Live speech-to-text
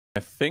I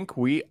think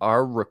we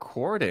are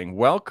recording.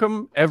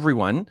 Welcome,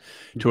 everyone,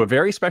 to a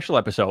very special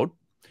episode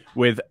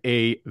with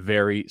a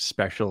very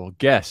special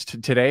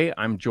guest. Today,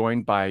 I'm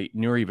joined by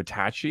Nury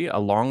Vittachi, a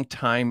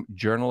longtime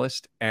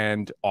journalist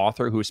and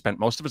author who has spent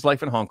most of his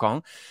life in Hong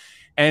Kong,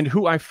 and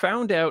who I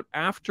found out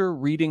after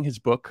reading his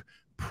book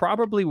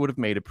probably would have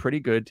made a pretty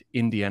good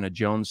Indiana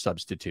Jones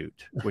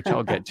substitute, which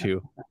I'll get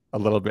to a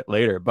little bit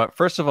later. But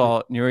first of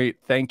all, Nury,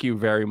 thank you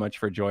very much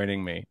for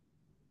joining me.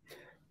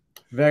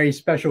 Very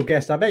special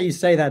guest. I bet you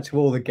say that to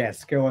all the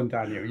guests. Go on,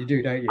 Daniel. You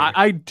do, don't you?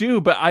 I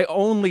do, but I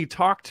only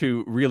talk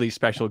to really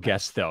special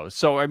guests, though.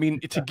 So, I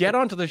mean, to get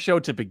onto the show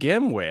to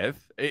begin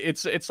with,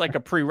 it's like a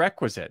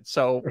prerequisite.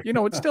 So,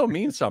 it still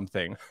means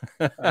something.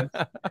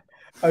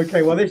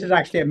 Okay, well, this is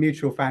actually a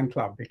mutual fan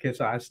club because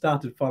I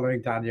started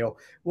following Daniel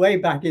way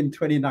back in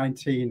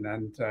 2019,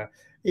 and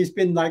he's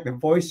been like the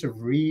voice of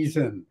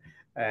reason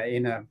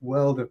in a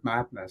world of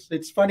madness.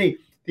 It's funny,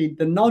 the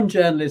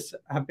non-journalists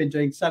have been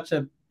doing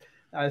so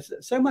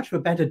much of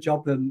a better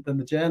job than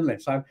the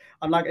journalists. I'm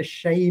like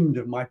ashamed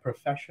of my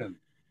profession.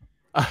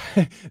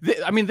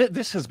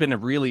 This has been a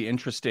really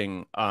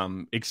interesting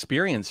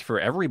experience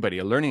for everybody,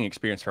 a learning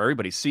experience for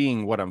everybody,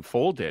 seeing what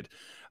unfolded.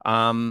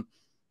 I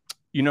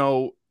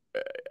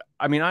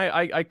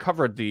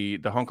covered the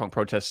Hong Kong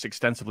protests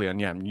extensively on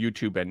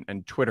YouTube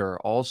and Twitter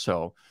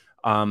also.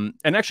 And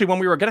actually, when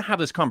we were going to have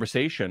this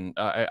conversation,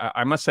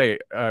 I must say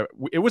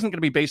it wasn't going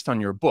to be based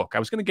on your book. I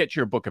was going to get to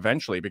your book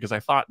eventually because I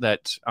thought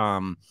that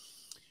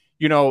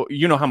you know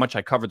how much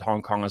I covered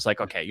Hong Kong. I was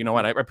like, okay, you know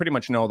what? I pretty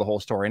much know the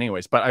whole story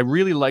anyways, but I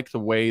really like the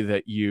way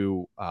that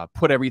you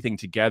put everything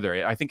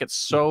together. I think it's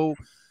so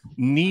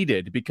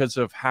needed because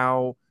of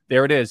how,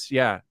 there it is.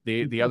 Yeah.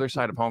 The other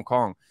side of Hong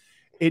Kong.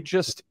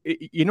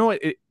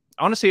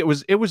 Honestly, it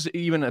was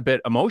even a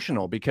bit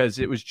emotional because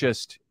it was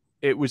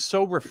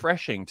so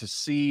refreshing to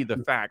see the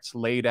facts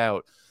laid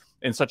out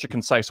in such a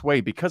concise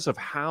way because of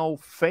how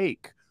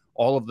fake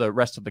all of the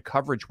rest of the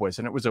coverage was.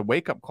 And it was a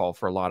wake-up call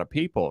for a lot of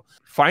people.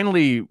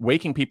 Finally,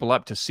 waking people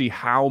up to see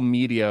how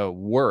media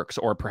works,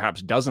 or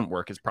perhaps doesn't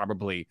work, is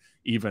probably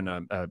even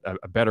a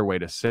better way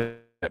to say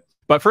it.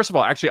 But first of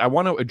all, actually, I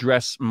want to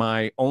address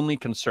my only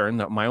concern,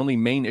 my only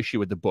main issue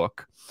with the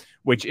book,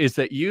 which is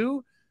that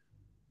you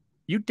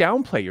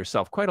downplay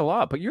yourself quite a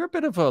lot, but you're a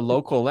bit of a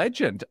local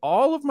legend.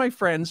 All of my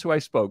friends who I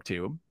spoke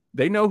to,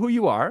 they know who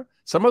you are.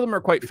 Some of them are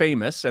quite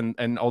famous,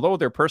 and although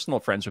they're personal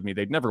friends with me,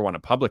 they'd never want to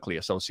publicly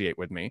associate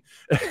with me.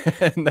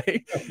 and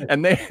they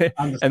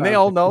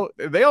all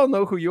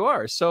know who you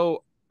are.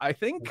 So I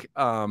think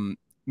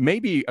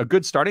maybe a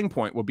good starting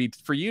point will be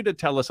for you to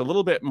tell us a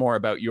little bit more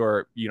about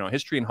your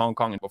history in Hong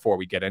Kong before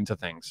we get into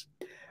things.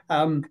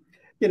 I'm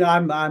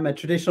a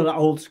traditional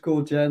old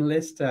school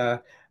journalist. My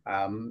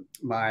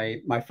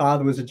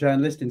father was a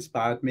journalist,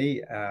 inspired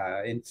me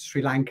in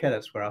Sri Lanka.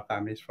 That's where our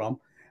family's from.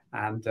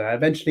 And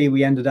eventually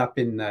we ended up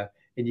in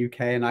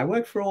UK, and I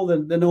worked for all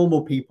the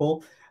normal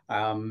people,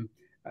 the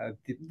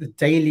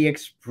Daily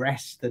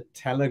Express, the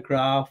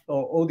Telegraph,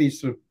 all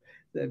these sort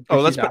of.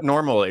 Let's put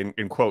normal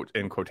in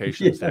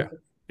quotations there.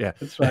 Yeah,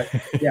 that's right.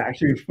 Yeah,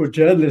 actually, we put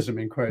journalism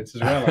in quotes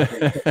as well. I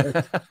think.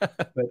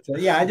 But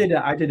I did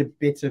a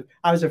bit of.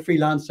 I was a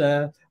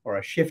freelancer or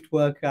a shift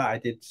worker. I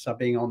did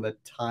subbing on the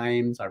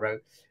Times. I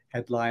wrote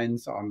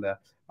headlines on the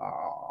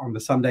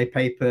Sunday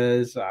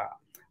papers.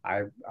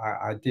 I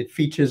did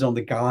features on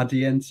The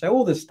Guardian, so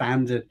all the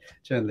standard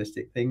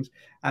journalistic things,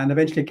 and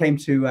eventually came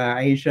to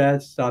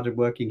Asia, started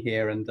working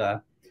here, and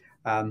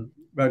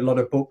wrote a lot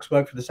of books,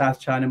 worked for the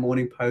South China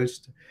Morning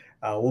Post,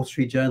 Wall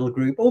Street Journal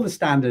Group, all the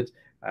standard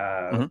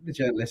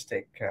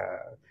journalistic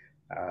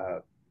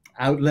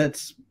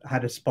outlets,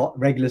 had a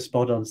regular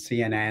spot on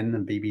CNN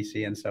and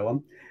BBC and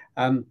so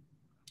on.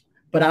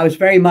 But I was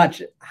very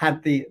much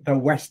had the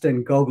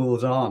Western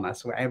goggles on.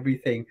 That's what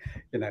everything,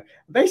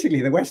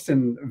 basically the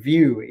Western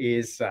view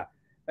is,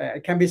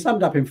 can be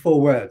summed up in 4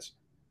 words: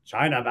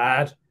 China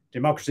bad,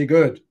 democracy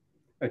good.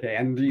 Okay,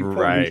 and you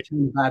put on these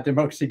bad,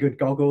 democracy good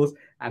goggles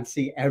and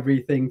see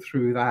everything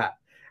through that.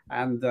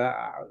 And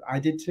I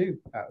did too.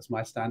 That was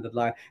my standard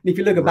line. And if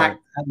you look back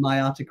at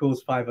my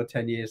articles 5 or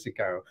 10 years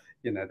ago,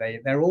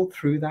 they're all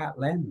through that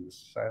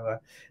lens. So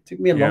it took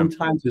me a long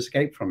time to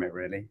escape from it,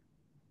 really.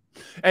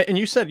 And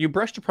you said you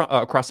brushed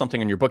across something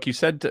in your book. You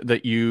said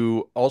that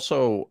you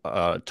also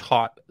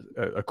taught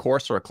a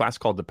course or a class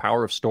called The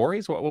Power of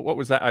Stories. What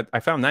was that? I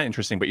found that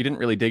interesting, but you didn't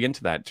really dig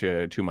into that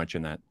too much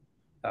in that.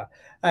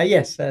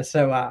 Yes.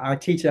 So I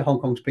teach at Hong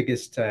Kong's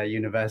biggest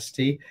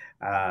university,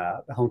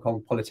 the Hong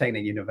Kong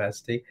Polytechnic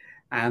University.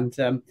 And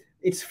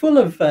it's full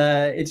of,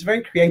 it's a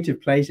very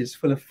creative place. It's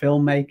full of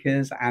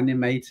filmmakers,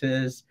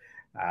 animators.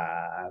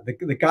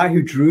 The guy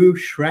who drew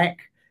Shrek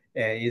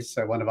is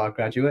one of our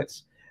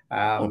graduates.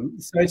 So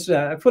it's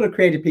full of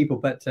creative people,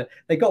 but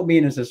they got me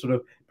in as a sort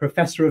of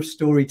professor of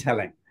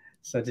storytelling.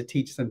 So to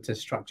teach them to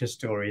structure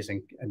stories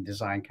and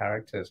design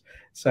characters.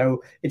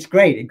 So it's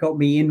great. It got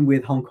me in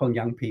with Hong Kong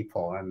young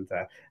people and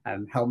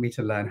helped me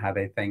to learn how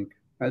they think.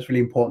 That's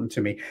really important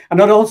to me. And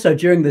then also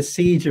during the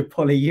siege of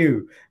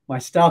PolyU, my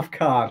staff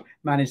card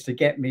managed to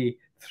get me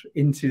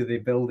into the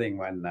building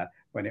when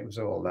when it was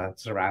all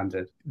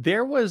surrounded.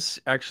 There was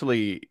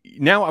actually,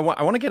 now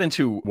I want to get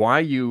into why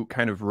you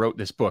kind of wrote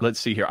this book. Let's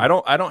see here. I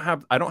don't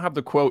have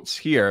the quotes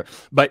here,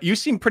 but you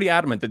seem pretty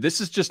adamant that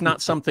this is just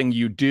not something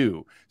you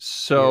do.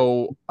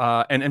 So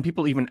and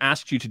people even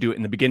asked you to do it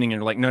in the beginning, and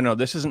you're like, no,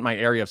 this isn't my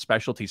area of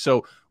specialty.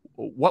 So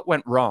what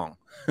went wrong?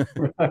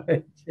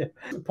 Right. Yeah.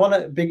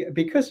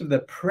 Because of the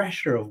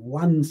pressure of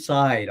one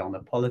side on the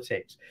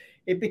politics,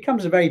 it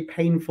becomes a very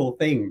painful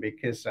thing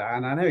because,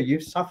 and I know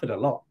you've suffered a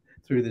lot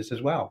through this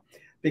as well,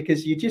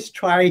 because you just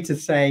try to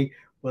say,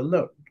 well,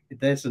 look,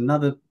 there's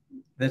another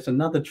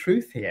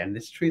truth here, and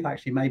this truth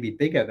actually may be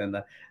bigger than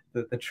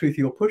the truth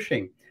you're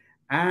pushing.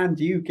 And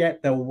you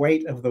get the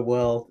weight of the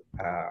world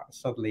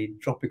suddenly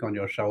dropping on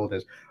your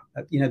shoulders.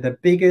 The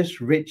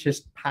biggest,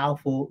 richest,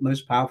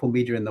 most powerful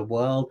media in the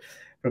world,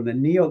 from the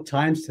New York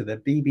Times to the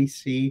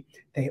BBC,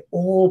 they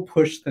all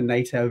push the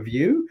NATO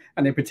view,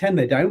 and they pretend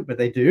they don't, but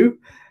they do.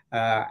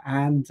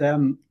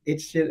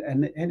 It's just,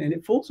 and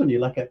it falls on you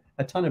like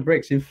a ton of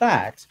bricks. In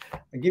fact,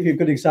 I'll give you a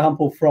good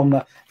example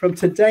from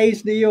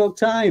today's New York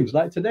Times.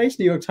 Like, today's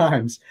New York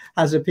Times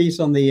has a piece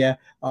on the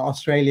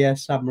Australia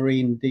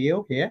submarine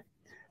deal here.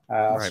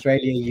 Right.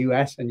 Australia,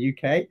 US, and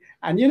UK.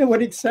 And you know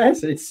what it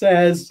says? It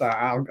says,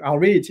 I'll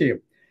read it to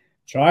you.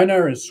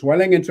 China is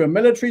swelling into a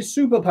military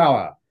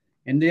superpower.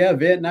 India,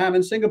 Vietnam,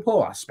 and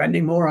Singapore are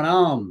spending more on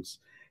arms.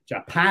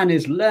 Japan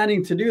is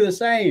learning to do the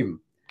same.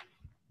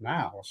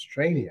 Now,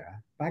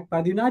 Australia, backed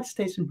by the United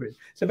States and Britain.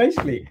 So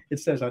basically, it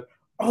says, like,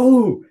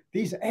 oh,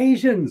 these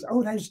Asians,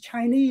 oh, those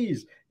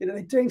Chinese,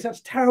 they're doing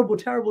such terrible,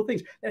 terrible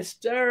things. They're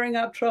stirring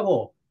up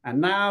trouble.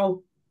 And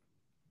now,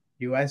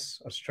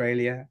 US,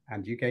 Australia,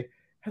 and UK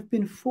have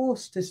been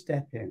forced to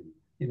step in.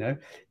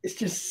 It's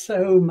just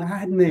so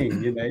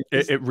maddening.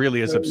 It really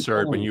is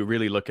absurd when you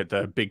really look at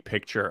the big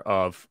picture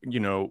of,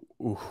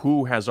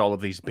 who has all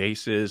of these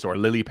bases, or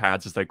lily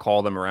pads, as they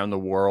call them, around the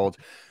world.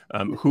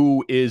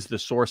 Who is the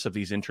source of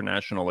these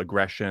international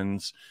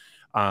aggressions?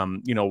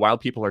 While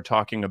people are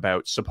talking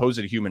about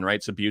supposed human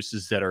rights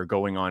abuses that are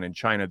going on in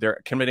China, they're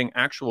committing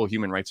actual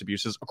human rights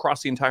abuses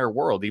across the entire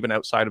world, even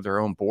outside of their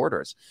own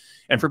borders.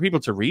 And for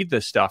people to read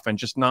this stuff and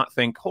just not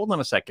think, hold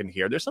on a second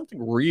here, there's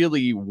something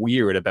really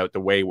weird about the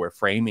way we're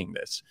framing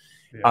this.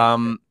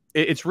 Yeah.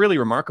 It's really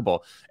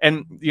remarkable.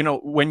 And,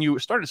 when you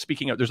started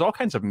speaking out, there's all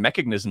kinds of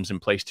mechanisms in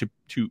place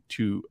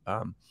to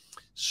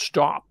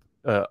stop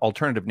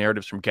alternative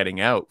narratives from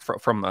getting out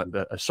from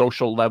a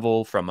social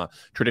level, from a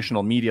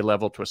traditional media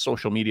level to a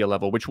social media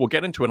level, which we'll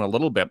get into in a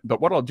little bit.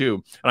 But what I'll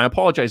do, and I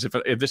apologize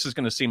if this is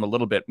going to seem a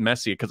little bit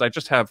messy, because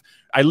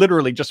I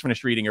literally just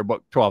finished reading your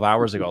book 12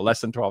 hours ago,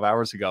 less than 12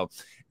 hours ago.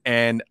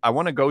 And I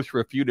want to go through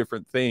a few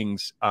different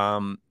things.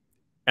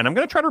 And I'm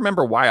going to try to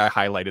remember why I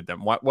highlighted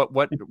them,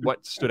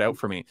 what stood out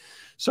for me.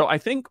 So I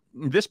think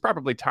this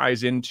probably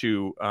ties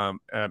into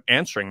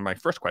answering my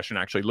first question,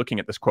 actually, looking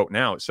at this quote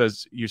now. It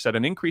says, you said,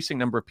 an increasing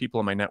number of people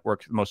in my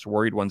network, the most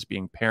worried ones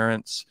being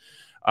parents,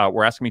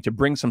 were asking me to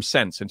bring some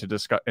sense into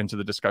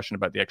the discussion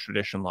about the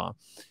extradition law.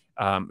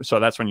 So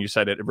that's when you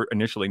said it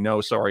initially.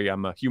 No, sorry,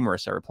 I'm a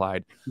humorist, I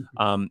replied.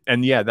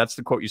 And yeah, that's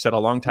the quote you said. A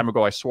long time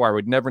ago, I swore I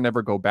would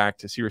never go back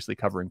to seriously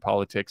covering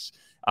politics.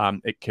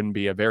 It can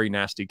be a very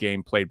nasty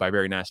game played by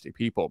very nasty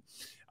people.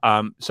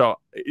 So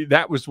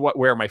that was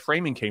where my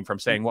framing came from,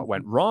 saying what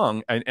went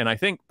wrong. And I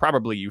think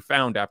probably you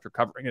found after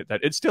covering it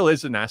that it still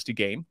is a nasty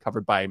game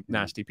covered by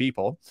nasty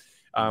people,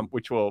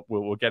 which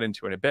we'll get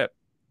into in a bit.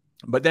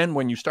 But then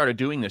when you started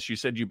doing this, you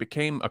said you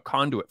became a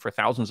conduit for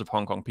thousands of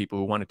Hong Kong people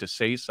who wanted to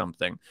say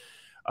something,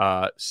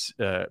 but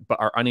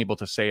are unable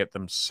to say it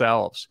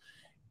themselves.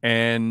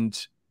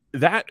 And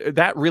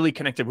that really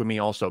connected with me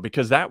also,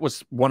 because that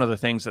was one of the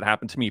things that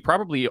happened to me,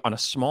 probably on a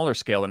smaller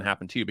scale than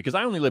happened to you, because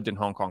I only lived in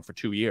Hong Kong for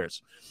 2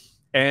 years.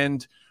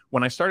 And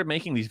when I started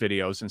making these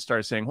videos and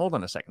started saying, hold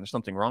on a second, there's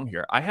something wrong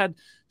here, I had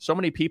so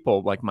many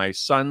people, like my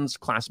son's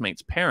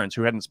classmates' parents,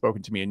 who hadn't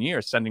spoken to me in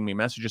years, sending me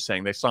messages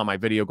saying they saw my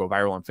video go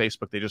viral on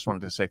Facebook. They just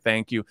wanted to say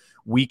thank you.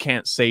 We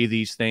can't say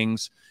these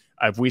things.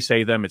 If we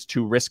say them, it's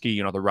too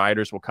risky. The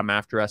rioters will come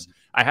after us.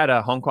 I had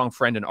a Hong Kong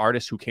friend, an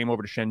artist, who came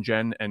over to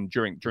Shenzhen, and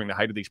during the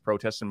height of these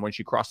protests, and when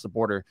she crossed the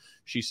border,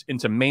 she's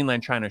into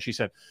mainland China, she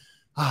said,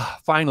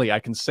 finally,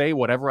 I can say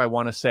whatever I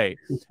want to say.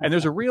 And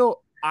there's a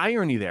real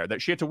irony there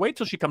that she had to wait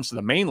till she comes to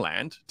the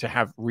mainland to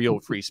have real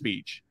free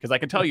speech. Because I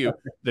can tell you,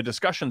 the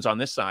discussions on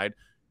this side,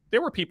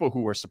 there were people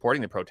who were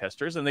supporting the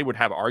protesters, and they would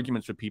have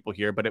arguments with people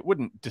here, but it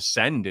wouldn't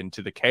descend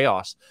into the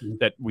chaos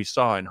that we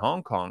saw in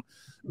Hong Kong.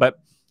 But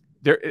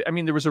there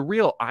was a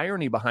real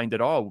irony behind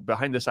it all,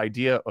 behind this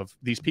idea of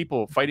these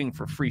people fighting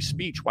for free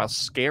speech while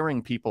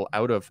scaring people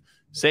out of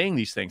saying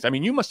these things. I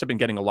mean, you must have been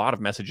getting a lot of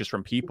messages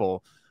from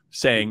people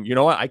saying, you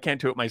know what, I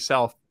can't do it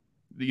myself.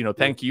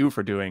 Thank you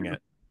for doing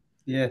it.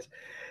 Yes.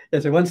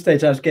 Yes. At one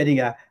stage, I was getting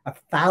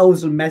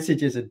 1,000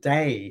 messages a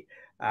day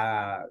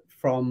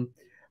from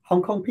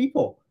Hong Kong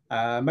people,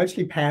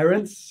 mostly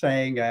parents,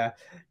 saying,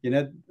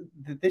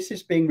 this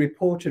is being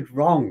reported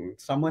wrong.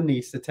 Someone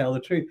needs to tell the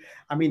truth.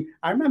 I mean,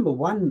 I remember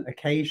one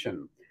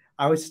occasion,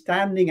 I was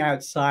standing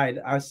outside,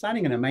 I was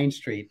standing on a main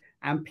street,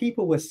 and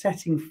people were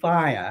setting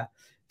fire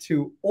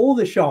to all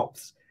the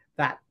shops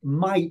that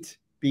might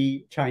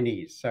be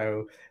Chinese.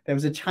 So there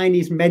was a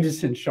Chinese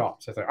medicine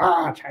shop. So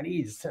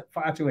Chinese, set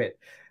fire to it.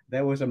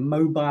 There was a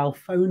mobile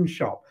phone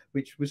shop,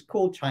 which was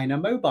called China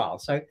Mobile.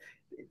 So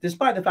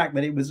despite the fact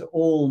that it was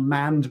all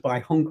manned by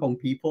Hong Kong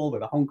people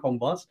with a Hong Kong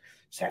boss,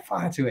 set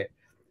fire to it.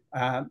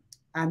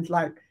 And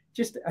like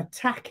just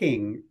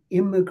attacking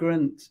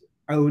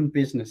immigrant-owned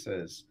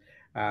businesses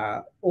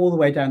all the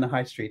way down the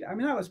high street. I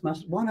mean, that was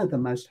one of the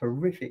most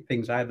horrific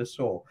things I ever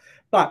saw.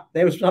 But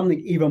there was something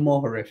even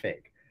more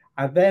horrific.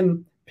 I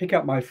then pick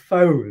up my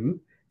phone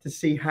to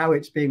see how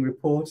it's being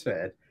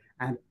reported,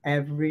 and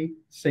every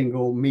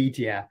single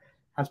media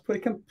has put a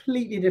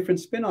completely different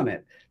spin on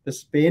it. The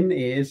spin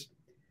is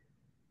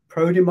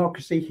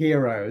pro-democracy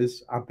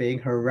heroes are being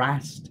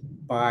harassed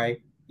by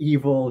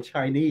evil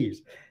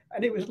Chinese.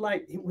 And it was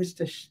like, it was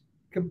the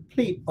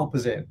complete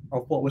opposite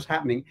of what was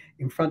happening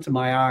in front of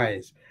my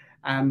eyes.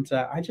 And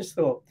I just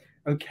thought,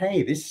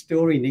 okay, this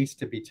story needs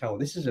to be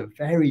told. This is a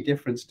very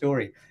different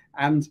story.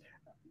 And,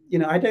 you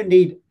know, I don't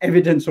need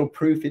evidence or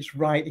proof. It's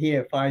right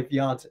here, 5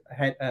 yards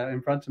ahead,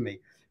 in front of me.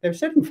 They've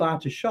set fire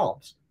to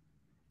shops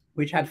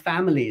which had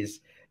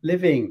families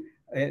living,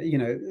 you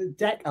know,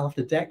 deck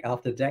after deck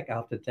after deck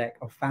after deck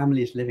of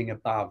families living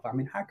above. I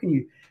mean, how can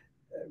you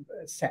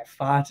set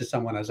fire to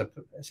someone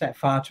set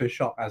fire to a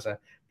shop as a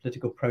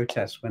political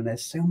protest when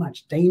there's so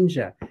much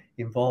danger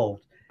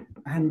involved?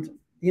 And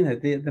you know,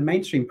 the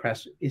mainstream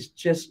press is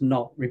just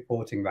not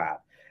reporting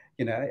that.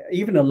 You know,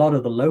 even a lot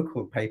of the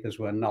local papers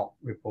were not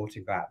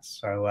reporting that.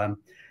 So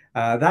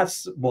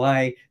that's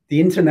why the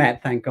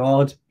internet, thank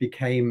God,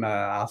 became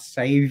our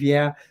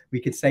savior. We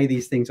could say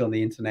these things on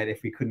the internet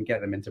if we couldn't get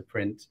them into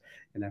print.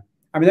 You know,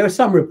 I mean, there were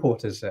some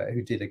reporters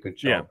who did a good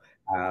job.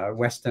 Yeah.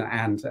 Western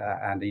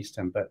and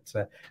Eastern, but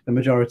the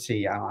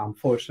majority,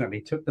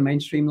 unfortunately, took the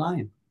mainstream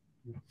line.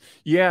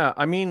 Yeah,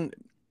 I mean,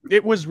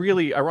 it was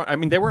really, I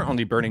mean, they weren't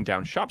only burning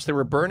down shops, they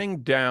were burning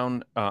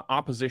down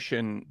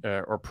opposition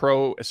or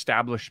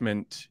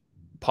pro-establishment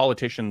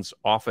politicians'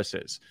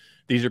 offices.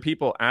 These are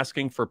people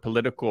asking for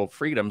political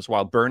freedoms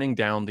while burning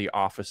down the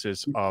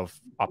offices of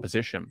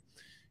opposition.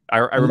 I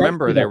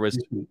remember there was...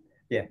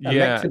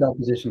 Elected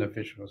opposition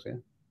officials,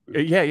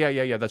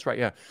 Yeah, that's right.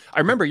 Yeah, I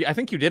remember. I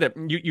think you did it.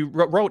 You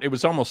wrote, it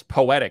was almost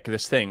poetic,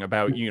 this thing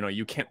about, you know,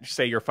 you can't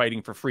say you're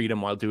fighting for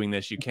freedom while doing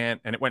this. You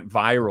can't, and it went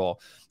viral.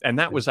 And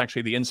that was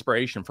actually the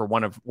inspiration for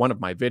one of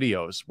my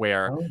videos,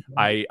 where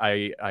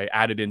I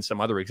added in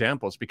some other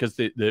examples, because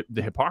the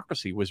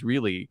hypocrisy was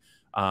really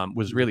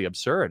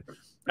absurd.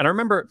 And I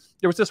remember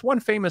there was this one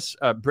famous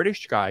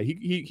British guy.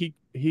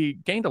 He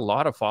gained a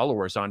lot of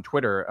followers on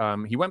Twitter.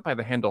 He went by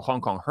the handle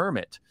Hong Kong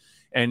Hermit.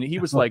 And he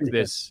was like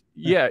this,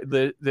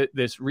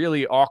 this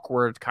really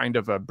awkward kind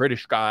of a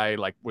British guy,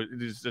 like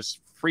this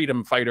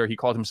freedom fighter. He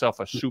called himself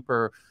an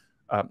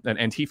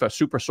Antifa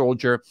super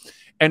soldier.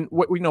 And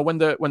what we know, when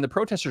the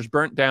protesters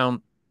burnt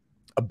down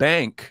a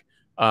bank,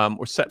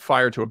 or set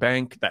fire to a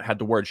bank that had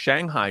the word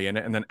Shanghai in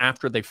it, and then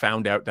after they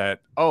found out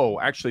that, oh,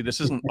 actually this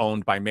isn't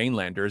owned by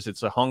mainlanders,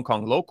 it's a Hong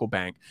Kong local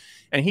bank,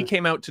 and he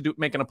came out to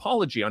make an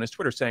apology on his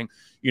Twitter saying,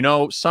 you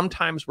know,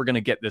 sometimes we're going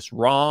to get this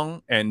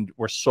wrong, and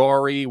we're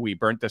sorry, we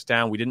burnt this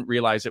down, we didn't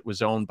realize it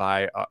was owned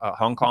by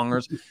Hong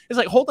Kongers. It's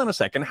like, hold on a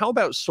second, how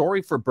about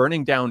sorry for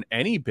burning down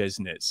any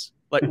business?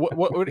 Like,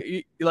 what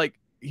like,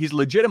 he's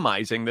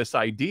legitimizing this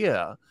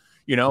idea.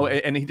 You know,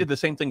 and he did the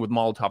same thing with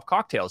Molotov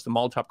cocktails. The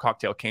Molotov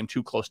cocktail came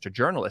too close to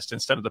journalists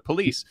instead of the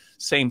police.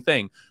 Same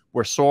thing.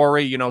 We're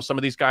sorry. You know, some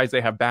of these guys,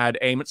 they have bad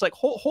aim. It's like,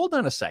 hold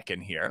on a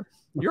second here.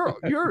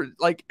 You're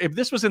like, if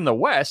this was in the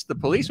West, the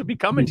police would be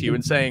coming to you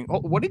and saying, oh,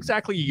 what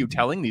exactly are you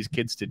telling these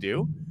kids to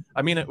do?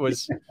 I mean, it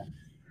was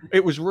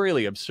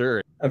really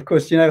absurd. Of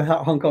course, you know,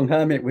 Hong Kong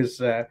Hermit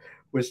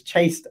was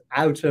chased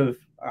out of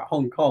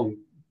Hong Kong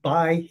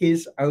by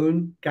his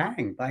own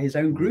gang, by his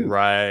own group.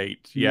 Right.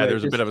 Yeah,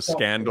 there's a bit of a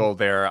scandal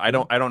there. I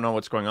don't know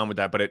what's going on with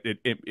that, but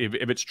if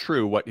it's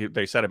true what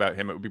they said about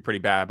him, it would be pretty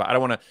bad. But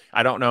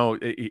I don't know,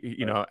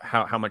 you know,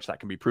 how much that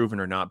can be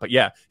proven or not. But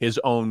yeah, his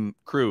own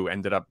crew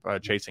ended up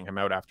chasing him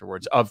out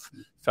afterwards, of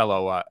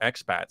fellow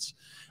expats.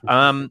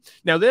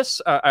 Now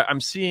this, I'm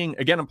seeing,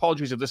 again,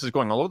 apologies if this is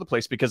going all over the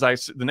place, because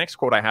the next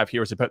quote I have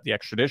here is about the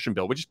extradition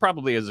bill, which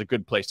probably is a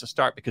good place to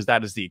start, because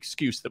that is the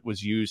excuse that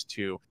was used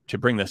to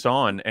bring this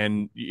on.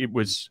 And it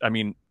was, I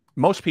mean,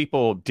 most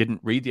people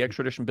didn't read the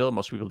extradition bill.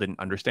 Most people didn't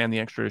understand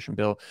the extradition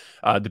bill.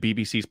 The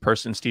BBC's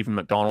person, Stephen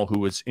McDonnell, who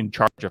was in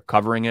charge of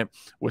covering it,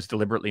 was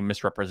deliberately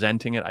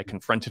misrepresenting it. I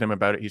confronted him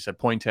about it. He said,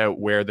 point out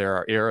where there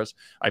are errors.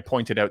 I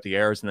pointed out the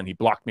errors, and then he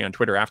blocked me on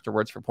Twitter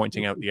afterwards for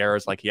pointing out the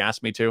errors like he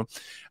asked me to.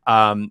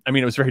 I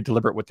mean, it was very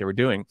deliberate what they were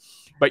doing.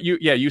 But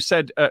you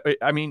said,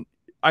 I mean,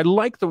 I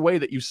like the way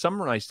that you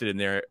summarized it in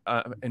there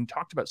and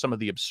talked about some of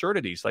the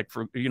absurdities. Like,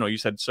 for, you know, you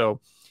said, so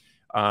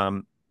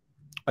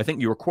I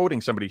think you were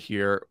quoting somebody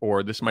here,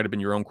 or this might have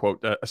been your own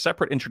quote. A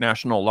separate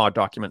international law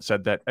document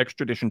said that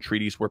extradition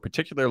treaties were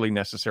particularly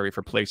necessary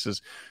for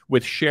places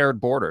with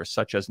shared borders,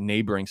 such as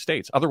neighboring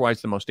states.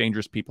 Otherwise, the most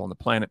dangerous people on the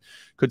planet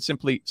could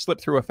simply slip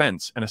through a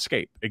fence and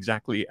escape,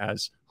 exactly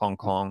as Hong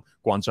Kong,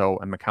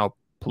 Guangzhou, and Macau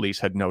police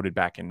had noted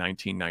back in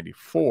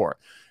 1994.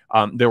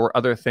 There were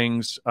other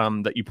things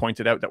that you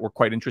pointed out that were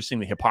quite interesting.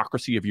 The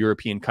hypocrisy of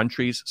European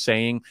countries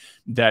saying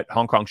that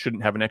Hong Kong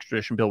shouldn't have an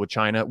extradition bill with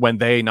China, when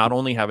they not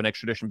only have an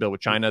extradition bill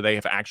with China, they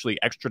have actually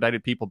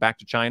extradited people back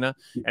to China,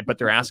 but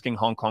they're asking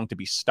Hong Kong to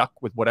be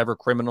stuck with whatever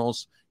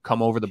criminals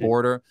come over the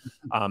border.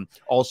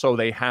 Also,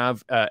 they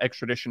have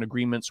extradition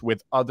agreements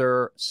with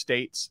other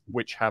states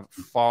which have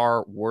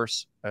far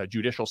worse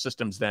judicial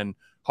systems than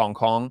Hong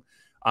Kong.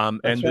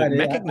 And the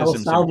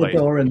mechanisms El in place.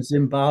 Salvador and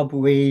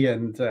Zimbabwe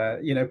and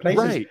places,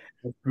 Right.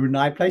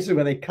 Brunei, places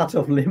where they cut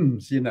off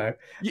limbs,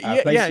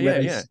 places where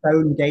they yeah.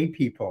 stone gay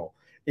people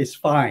is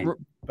fine,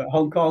 but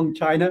Hong Kong,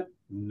 China,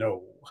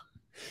 no.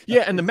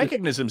 Yeah, and the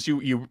mechanisms,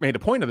 you made a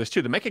point of this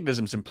too, the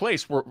mechanisms in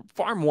place were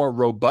far more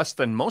robust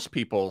than most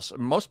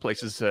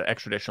places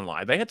extradition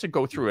law. They had to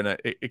go through an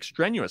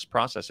extraneous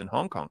process in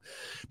Hong Kong.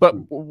 But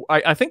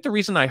I think the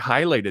reason I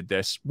highlighted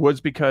this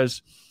was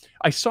because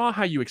I saw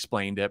how you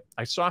explained it.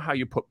 I saw how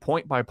you put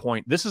point by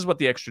point, this is what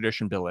the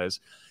extradition bill is.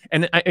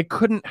 And it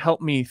couldn't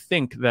help me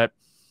think that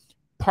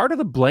part of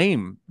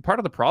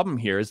the problem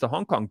here is the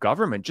Hong Kong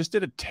government just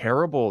did a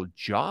terrible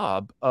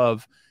job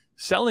of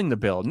selling the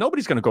bill.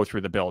 Nobody's going to go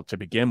through the bill to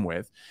begin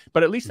with,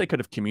 but at least they could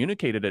have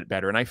communicated it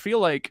better. And I feel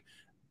like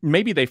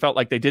maybe they felt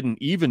like they didn't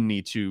even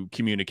need to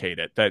communicate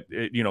it, that,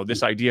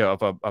 this idea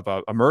of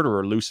a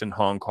murderer loose in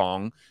Hong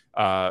Kong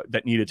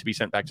that needed to be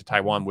sent back to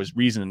Taiwan was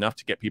reason enough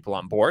to get people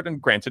on board.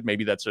 And granted,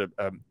 maybe that's a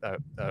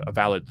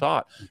valid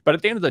thought. But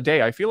at the end of the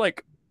day, I feel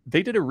like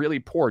they did a really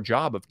poor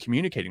job of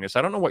communicating this.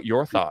 I don't know what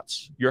your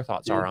thoughts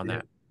are on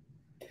that.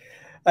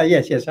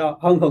 Yes.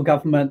 Hong Kong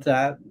government,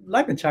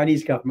 like the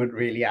Chinese government,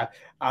 really are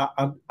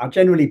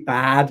generally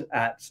bad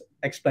at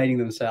explaining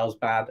themselves,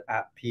 bad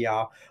at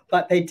PR.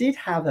 But they did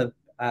have a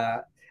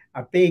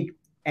big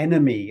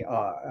enemy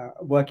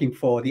working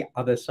for the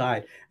other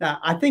side. Now,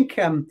 I think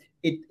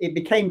it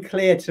became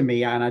clear to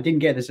me, and I didn't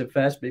get this at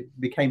first, but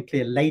it became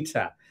clear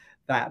later,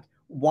 that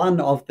one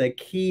of the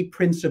key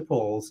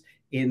principles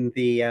in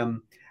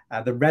the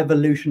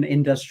Revolution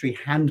Industry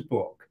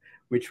Handbook,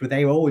 which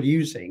they were all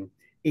using,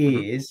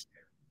 is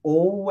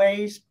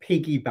always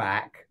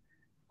piggyback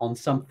on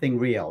something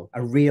real,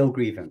 a real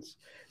grievance.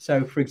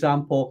 So, for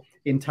example,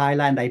 in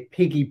Thailand, they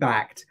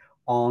piggybacked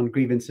on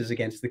grievances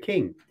against the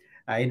king.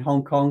 In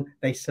Hong Kong,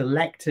 they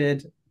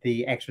selected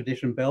the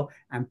extradition bill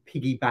and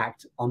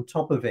piggybacked on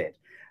top of it.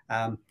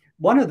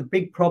 One of the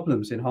big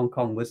problems in Hong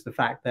Kong was the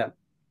fact that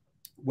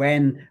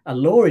when a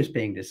law is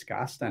being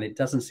discussed and it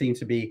doesn't seem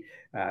to be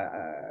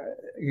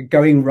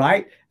going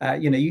right,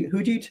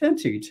 who do you turn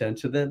to? You turn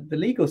to the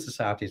legal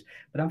societies.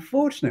 But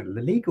unfortunately,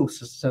 the legal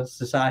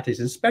societies,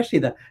 especially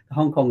the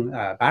Hong Kong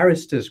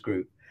barristers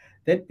group,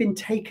 they'd been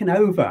taken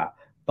over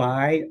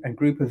by a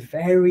group of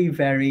very,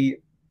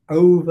 very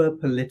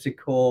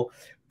over-political,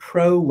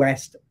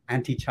 pro-West,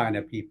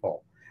 anti-China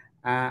people.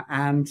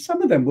 And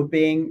some of them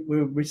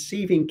were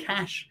receiving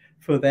cash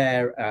for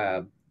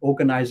their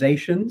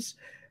organizations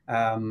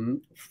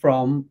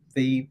from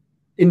the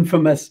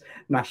infamous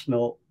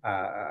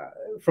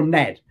from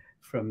NED,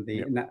 from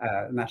the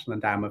National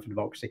Endowment for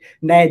Democracy.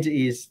 NED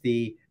is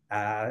the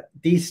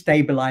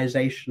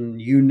destabilization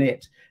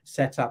unit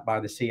set up by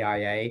the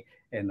CIA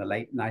in the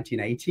late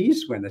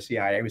 1980s, when the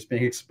CIA was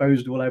being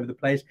exposed all over the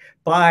place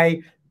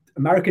by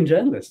American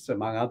journalists,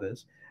 among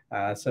others.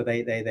 So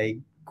they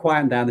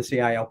quietened down the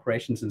CIA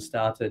operations and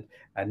started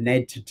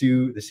NED to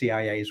do the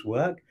CIA's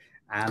work.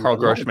 And Carl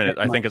Grossman,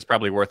 I think it's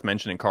probably worth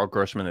mentioning, Carl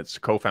Grossman, its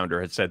co-founder,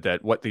 had said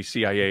that what the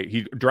CIA,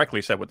 he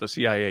directly said what the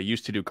CIA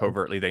used to do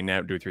covertly, they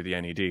now do through the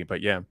NED.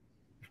 But yeah.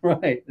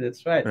 Right,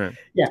 that's right.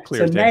 Yeah,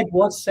 so NED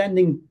was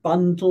sending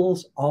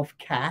bundles of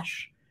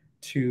cash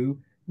to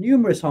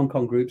numerous Hong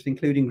Kong groups,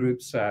 including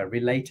groups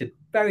related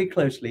very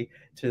closely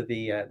to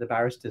the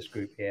barristers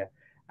group here.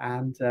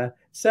 And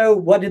so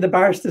what did the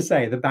barristers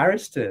say? The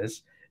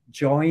barristers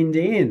joined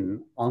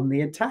in on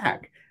the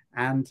attack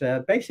and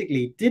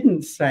basically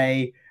didn't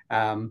say,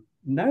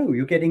 no,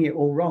 you're getting it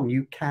all wrong.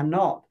 You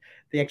cannot.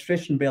 The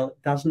extradition bill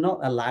does not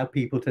allow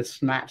people to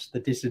snatch the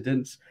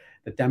dissidents,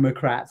 the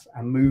Democrats,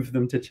 and move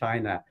them to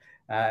China.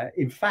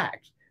 In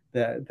fact,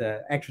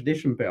 the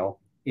extradition bill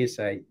is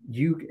a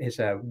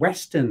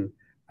Western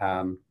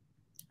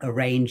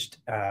arranged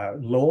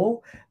law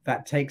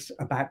that takes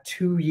about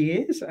 2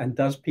 years and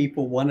does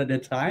people one at a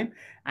time.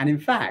 And in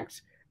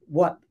fact,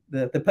 what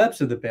the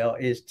purpose of the bill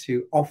is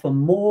to offer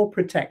more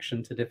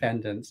protection to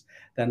defendants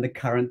than the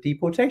current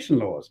deportation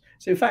laws.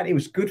 So in fact, it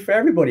was good for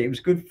everybody. It was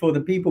good for the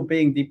people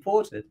being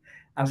deported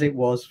as it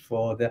was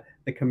for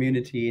the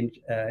community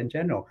in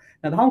general.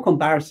 Now, the Hong Kong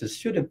barristers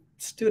should have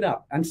stood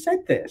up and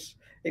said this.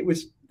 It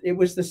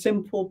was the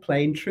simple,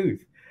 plain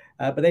truth,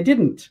 but they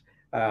didn't.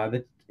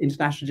 The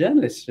international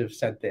journalists have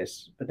said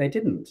this, but they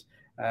didn't.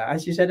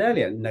 As you said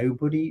earlier,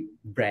 nobody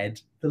read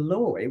the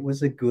law. It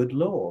was a good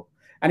law.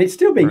 And it's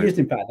still being used.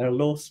 In fact, there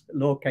are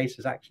law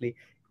cases actually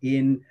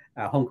in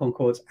Hong Kong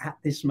courts at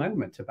this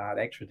moment about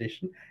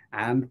extradition,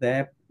 and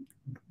they're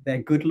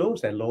good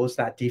laws. They're laws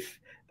that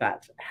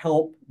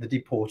help the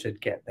deported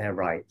get their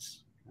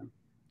rights.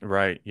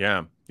 Right.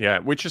 Yeah. Yeah.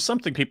 Which is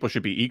something people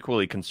should be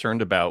equally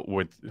concerned about,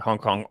 with Hong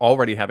Kong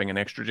already having an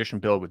extradition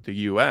bill with the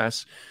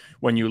US.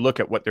 When you look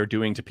at what they're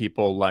doing to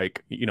people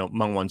like,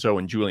 Meng Wanzhou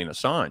and Julian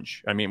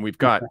Assange. I mean, we've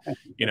got,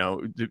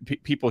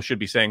 people should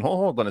be saying,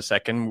 hold on a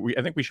second.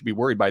 I think we should be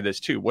worried by this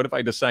too. What if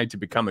I decide to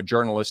become a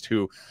journalist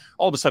who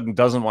all of a sudden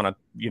doesn't want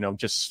to,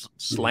 just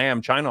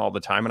slam China all the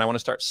time, and I want to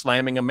start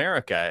slamming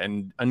America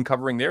and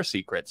uncovering their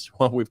secrets?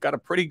 Well, we've got a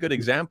pretty good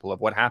example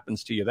of what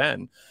happens to you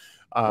then.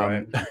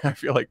 Right. I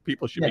feel like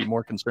people should be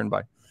more concerned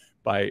by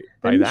Let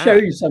me that. show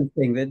you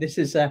something. That this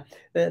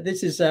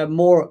is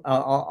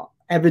more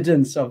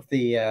evidence of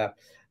the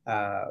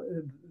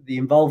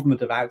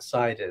involvement of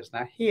outsiders.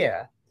 Now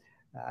here,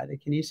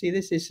 can you see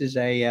this? This is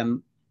a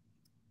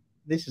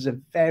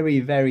very,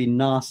 very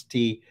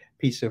nasty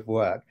piece of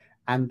work,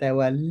 and there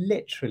were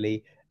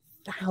literally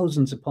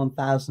thousands upon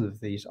thousands of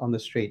these on the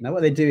street. Now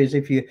what they do is,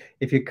 if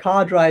your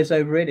car drives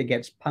over it, it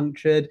gets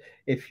punctured.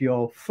 If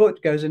your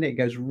foot goes in it, it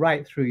goes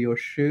right through your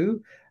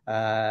shoe.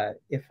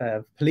 If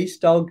a police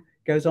dog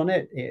goes on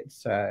it,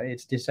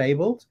 it's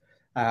disabled.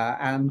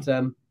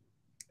 And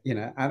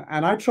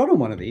I trod on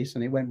one of these,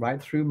 and it went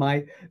right through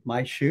my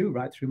shoe,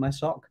 right through my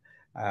sock,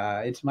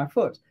 into my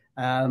foot.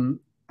 Hong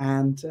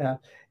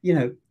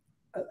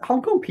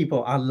Kong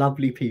people are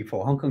lovely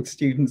people. Hong Kong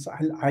students,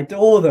 I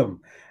adore them.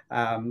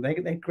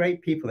 They're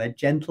great people. They're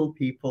gentle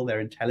people. They're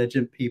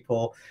intelligent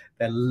people.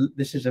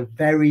 This is a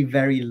very,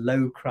 very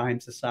low crime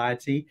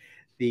society.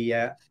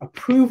 The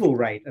approval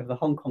rate of the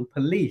Hong Kong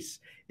police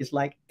is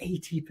like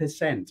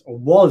 80%, or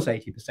was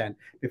 80%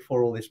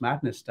 before all this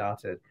madness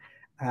started.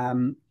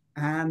 And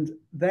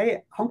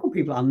Hong Kong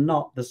people are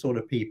not the sort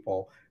of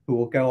people who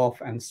will go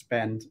off and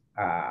spend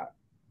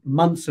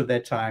months of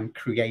their time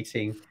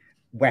creating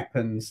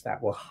weapons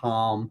that will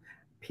harm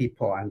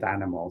people and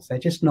animals. They're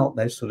just not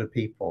those sort of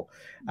people.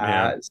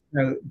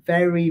 So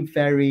very,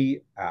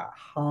 very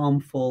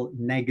harmful,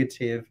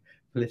 negative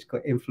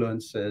political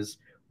influences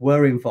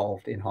were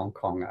involved in Hong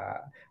Kong.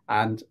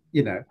 And,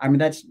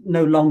 that's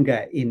no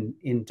longer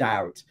in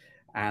doubt.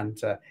 And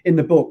in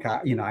the book,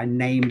 I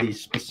name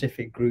these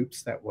specific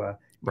groups that were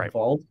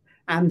involved.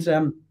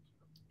 And,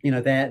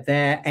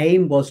 their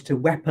aim was to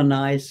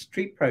weaponize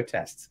street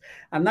protests.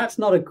 And that's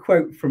not a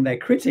quote from their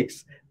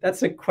critics.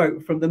 That's a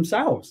quote from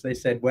themselves. They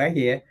said, we're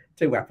here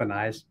to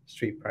weaponize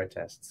street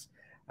protests.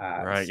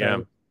 Right.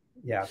 So,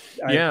 yeah.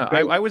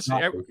 I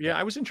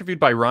was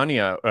interviewed by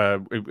Rania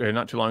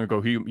not too long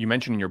ago, who you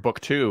mentioned in your book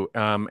too.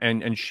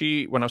 And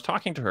she, when I was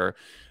talking to her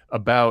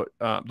about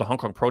the Hong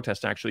Kong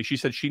protest, actually, she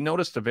said she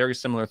noticed a very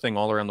similar thing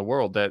all around the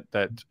world,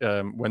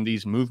 that when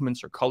these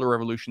movements or color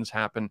revolutions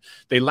happen,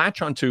 they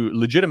latch onto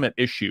legitimate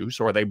issues,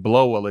 or they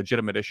blow a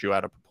legitimate issue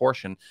out of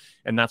proportion,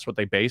 and that's what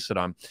they base it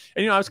on.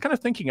 And I was kind of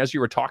thinking, as you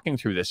were talking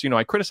through this,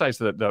 I criticized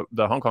the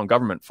Hong Kong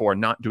government for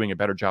not doing a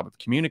better job of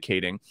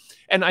communicating,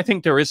 and I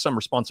think there is some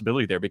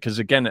responsibility there, because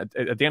again, at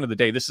the end of the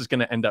day, this is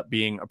going to end up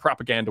being a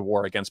propaganda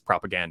war against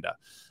propaganda.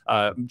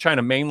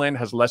 China mainland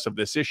has less of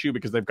this issue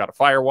because they've got a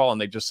firewall,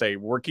 and they just say,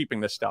 we're keeping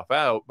this stuff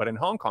out. But in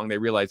Hong Kong, they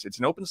realize it's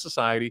an open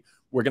society.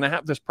 We're going to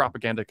have this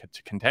propaganda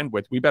to contend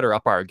with. We better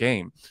up our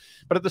game.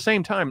 But at the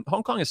same time,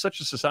 Hong Kong is such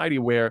a society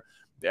where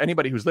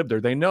anybody who's lived there,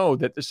 they know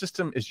that the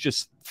system is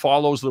just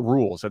follows the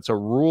rules. It's a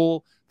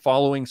rule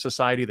following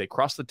society. They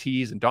cross the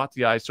T's and dot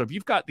the I's. So if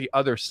you've got the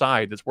other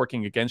side that's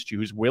working against you,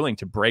 who's willing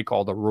to break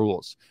all the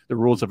rules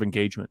of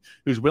engagement,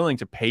 who's willing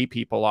to pay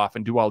people off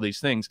and do all these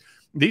things,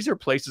 these are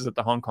places that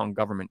the Hong Kong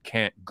government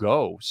can't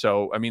go.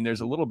 So, I mean, there's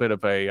a little bit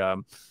of a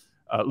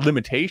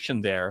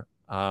limitation there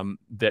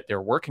that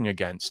they're working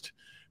against.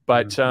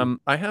 But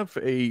I have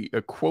a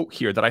quote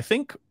here that I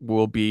think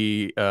will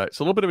be, it's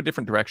a little bit of a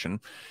different direction,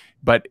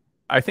 but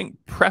I think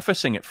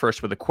prefacing it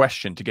first with a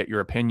question to get your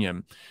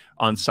opinion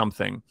on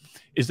something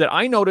is that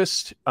I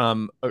noticed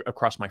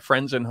across my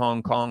friends in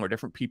Hong Kong or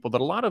different people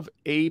that a lot of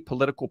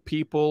apolitical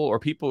people, or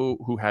people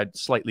who had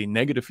slightly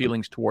negative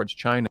feelings towards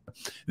China,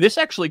 this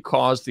actually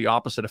caused the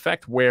opposite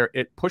effect, where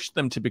it pushed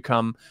them to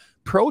become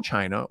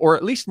pro-China, or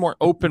at least more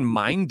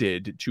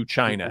open-minded to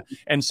China,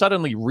 and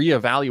suddenly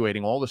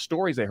reevaluating all the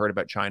stories they heard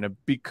about China,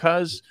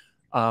 because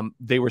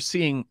they were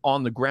seeing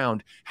on the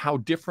ground how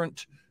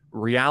different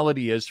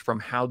reality is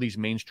from how these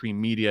mainstream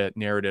media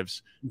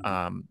narratives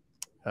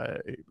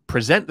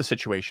present the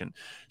situation.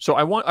 So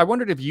I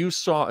wondered if you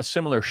saw a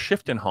similar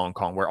shift in Hong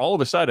Kong, where all of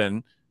a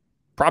sudden,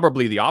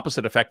 probably the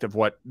opposite effect of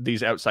what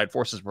these outside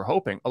forces were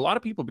hoping, a lot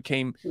of people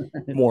became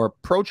more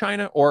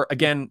pro-China, or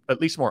again,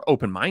 at least more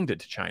open-minded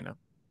to China.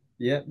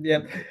 Yeah,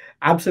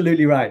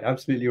 absolutely right.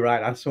 Absolutely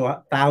right. I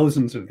saw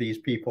thousands of these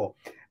people.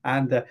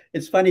 And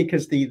it's funny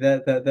because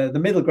the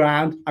middle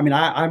ground, I mean,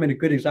 I'm in a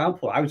good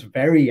example. I was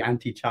very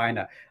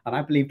anti-China, and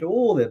I believed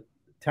all the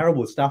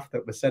terrible stuff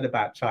that was said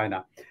about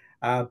China.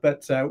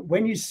 But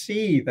when you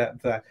see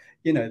that the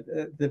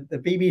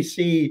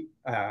BBC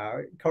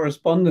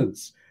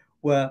correspondents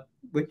were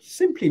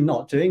simply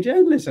not doing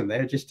journalism,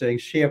 they're just doing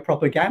sheer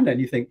propaganda, and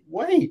you think,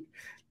 wait,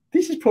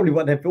 this is probably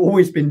what they've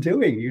always been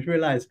doing. You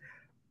realize,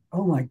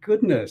 oh my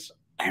goodness,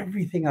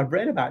 everything I've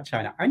read about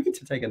China, I need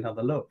to take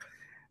another look.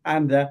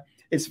 And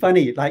it's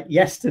funny. Like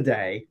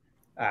yesterday,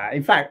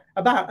 in fact,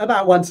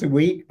 about once a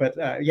week, but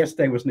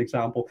yesterday was an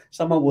example.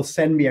 Someone will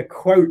send me a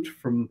quote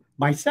from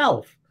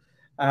myself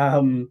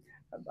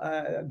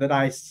that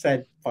I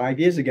said 5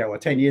 years ago or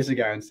 10 years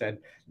ago, and said,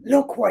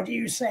 "Look what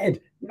you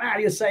said. Now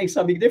you're saying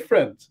something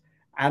different."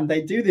 And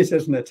they do this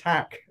as an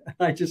attack. And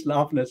I just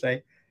laugh and I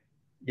say,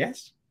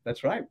 "Yes,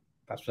 that's right.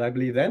 That's what I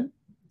believe then.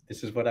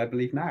 This is what I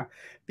believe now."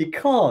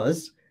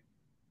 Because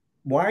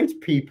white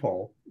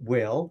people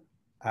will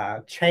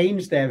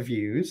change their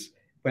views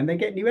when they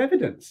get new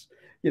evidence.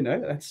 You know,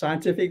 that's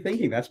scientific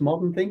thinking, that's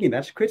modern thinking,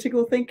 that's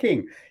critical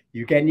thinking.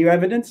 You get new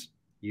evidence,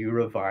 you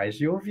revise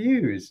your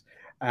views.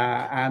 So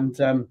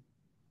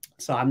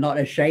I'm not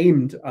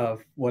ashamed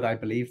of what I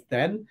believed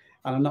then,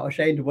 and I'm not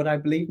ashamed of what I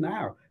believe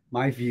now.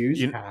 My views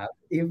have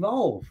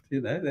evolved. You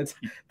know,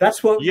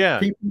 that's what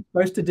people are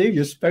supposed to do.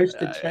 You're supposed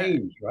to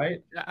change,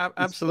 right?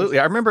 Absolutely.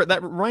 I remember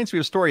that reminds me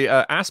of a story.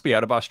 ASPI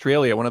out of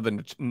Australia, one of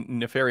the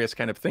nefarious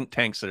kind of think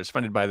tanks that is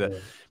funded by the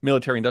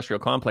military-industrial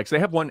complex. They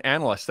have one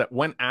analyst that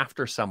went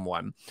after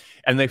someone,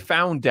 and they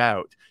found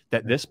out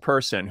that this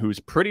person,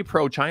 who's pretty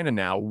pro-China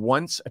now,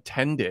 once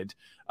attended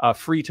a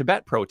free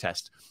Tibet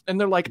protest. And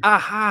they're like,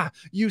 aha,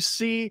 you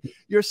see,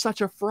 you're such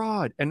a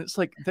fraud. And it's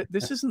like,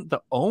 this isn't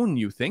the own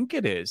you think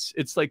it is.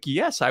 It's like,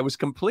 yes, I was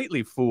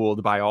completely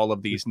fooled by all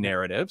of these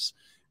narratives,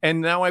 and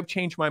now I've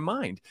changed my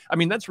mind. I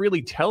mean, that's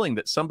really telling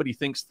that somebody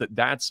thinks that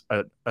that's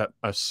a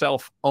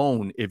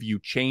self-own if you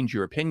change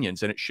your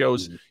opinions. And it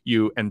shows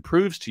you and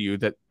proves to you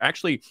that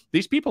actually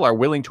these people are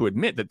willing to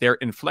admit that they're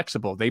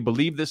inflexible. They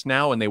believe this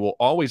now, and they will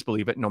always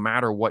believe it no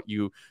matter what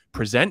you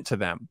present to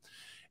them.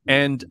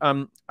 And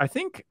I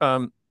think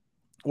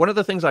one of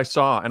the things I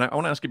saw, and I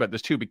want to ask you about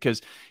this too,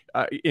 because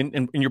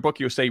in your book,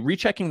 you say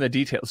rechecking the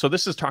details. So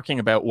this is talking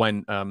about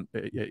when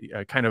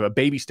kind of a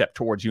baby step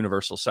towards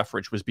universal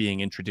suffrage was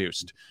being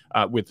introduced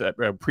with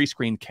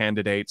pre-screened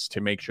candidates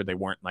to make sure they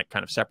weren't like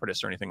kind of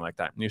separatists or anything like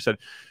that. And you said,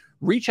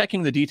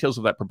 rechecking the details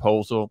of that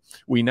proposal,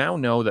 we now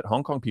know that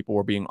Hong Kong people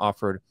were being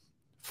offered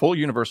full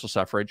universal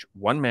suffrage,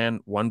 one man,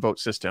 one vote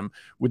system,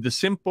 with the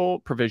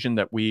simple provision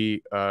that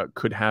we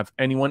could have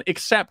anyone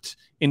except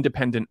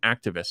independent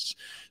activists.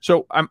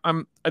 So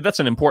that's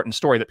an important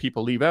story that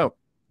people leave out.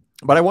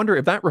 But I wonder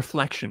if that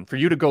reflection, for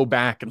you to go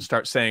back and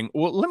start saying,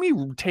 well, let me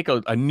take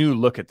a new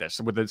look at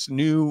this with this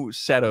new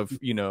set of,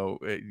 you know,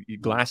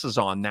 glasses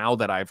on now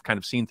that I've kind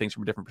of seen things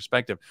from a different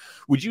perspective.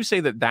 Would you say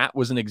that that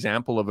was an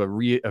example of a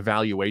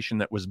re-evaluation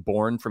that was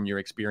born from your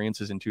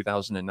experiences in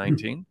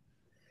 2019?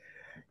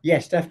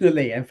 Yes,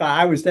 definitely. In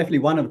fact, I was definitely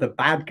one of the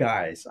bad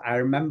guys. I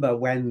remember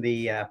when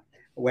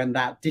when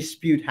that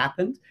dispute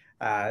happened.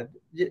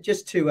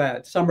 Just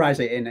to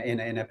summarize it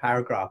in a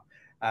paragraph,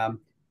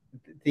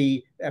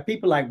 the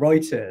people like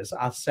Reuters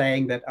are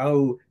saying that,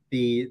 oh,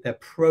 the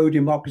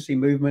pro-democracy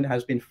movement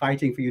has been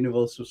fighting for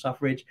universal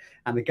suffrage,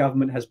 and the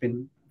government has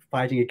been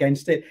fighting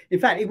against it. In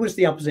fact, it was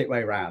the opposite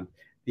way around.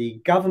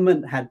 The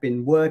government had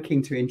been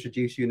working to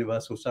introduce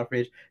universal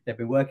suffrage. They've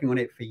been working on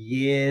it for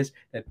years.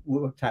 They've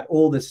worked out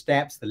all the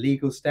steps, the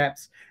legal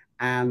steps.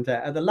 And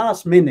at the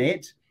last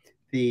minute,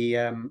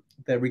 the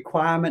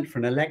requirement for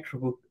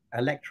an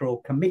electoral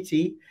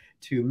committee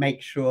to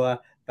make sure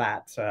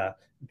that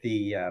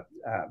the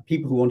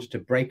people who wanted to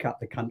break up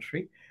the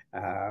country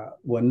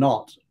were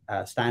not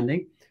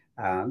standing,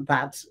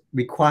 that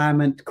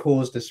requirement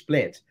caused a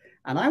split.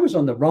 And I was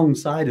on the wrong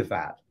side of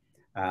that.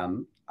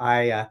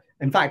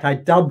 In fact, I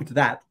dubbed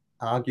that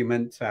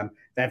argument,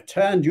 they've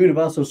turned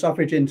universal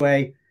suffrage into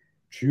a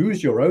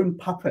choose your own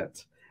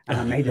puppet. And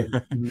I made a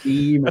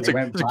meme. That's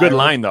a good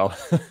line, though.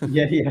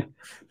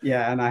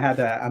 Yeah. And I had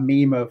a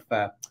meme of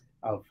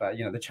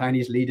you know, the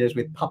Chinese leaders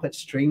with puppet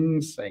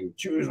strings saying,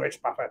 choose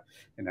which puppet,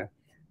 you know.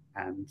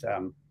 And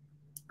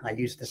I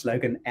used the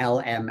slogan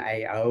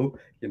LMAO,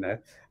 you know,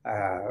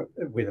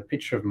 with a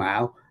picture of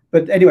Mao.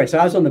 But anyway, so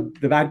I was on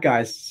the bad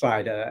guys'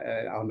 side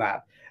on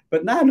that.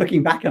 But now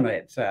looking back on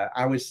it,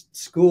 I was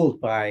schooled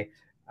by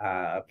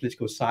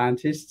political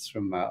scientists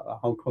from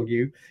Hong Kong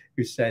U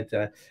who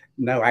said,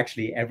 no,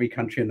 actually, every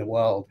country in the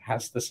world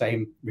has the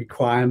same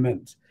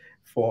requirement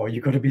for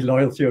you've got to be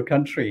loyal to your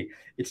country.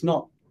 It's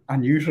not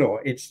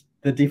unusual. It's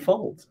the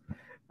default.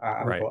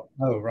 Right. I thought,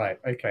 oh, right.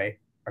 OK,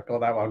 I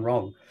got that one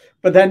wrong.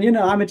 But then, you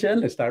know, I'm a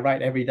journalist. I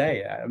write every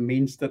day. It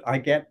means that I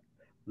get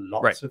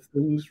lots of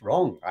things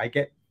wrong. I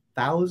get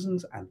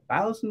thousands and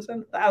thousands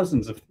and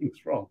thousands of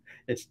things wrong.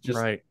 It's just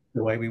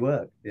the way we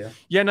work.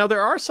 Yeah. Now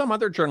there are some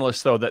other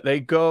journalists, though, that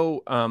they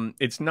go,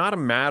 it's not a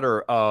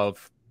matter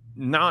of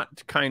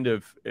not kind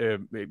of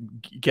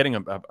getting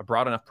a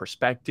broad enough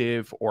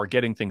perspective or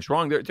getting things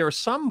wrong. There are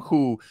some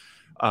who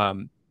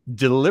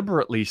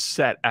deliberately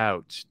set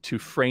out to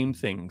frame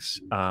things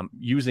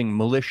using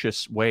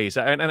malicious ways.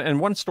 And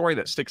one story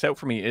that sticks out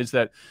for me is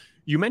that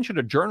you mentioned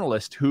a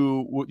journalist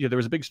who, there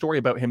was a big story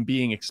about him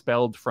being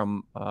expelled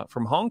from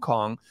Hong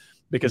Kong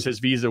because his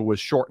visa was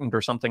shortened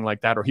or something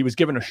like that, or he was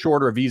given a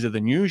shorter visa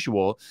than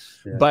usual.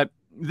 Yeah. But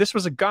this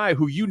was a guy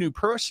who you knew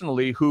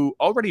personally who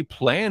already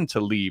planned to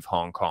leave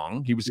Hong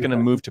Kong. He was going to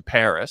move to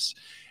Paris.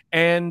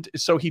 And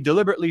so he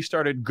deliberately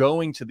started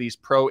going to these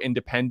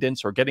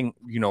pro-independence or getting,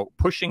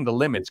 pushing the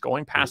limits,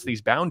 going past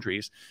these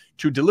boundaries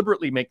to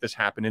deliberately make this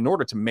happen in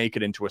order to make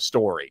it into a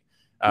story,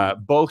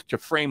 both to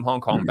frame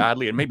Hong Kong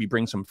badly and maybe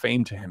bring some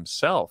fame to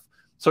himself.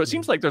 So it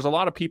seems like there's a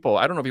lot of people.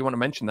 I don't know if you want to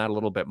mention that a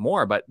little bit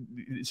more, but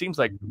it seems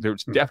like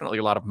there's definitely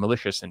a lot of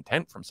malicious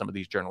intent from some of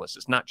these journalists.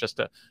 It's not just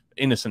an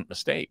innocent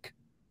mistake.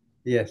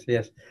 Yes,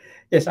 yes,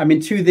 yes. I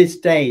mean, to this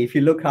day, if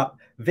you look up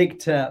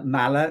Victor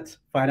Mallet,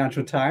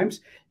 Financial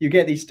Times, you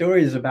get these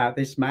stories about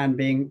this man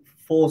being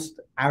forced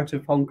out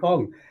of Hong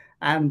Kong.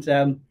 And,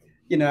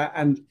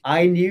 and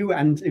I knew,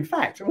 and in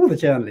fact, all the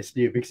journalists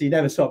knew, because he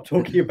never stopped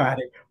talking about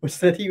it, was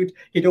that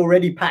he'd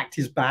already packed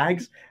his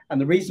bags. And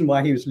the reason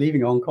why he was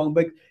leaving Hong Kong,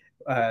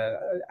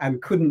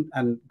 and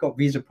got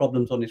visa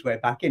problems on his way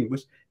back in,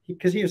 was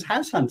because he was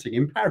house hunting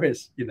in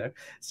Paris,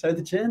 So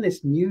the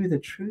journalists knew the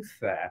truth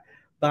there,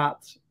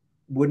 but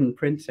wouldn't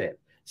print it.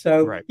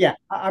 So yeah,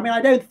 I mean,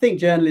 I don't think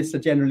journalists are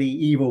generally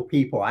evil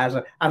people. As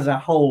a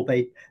whole,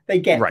 they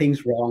get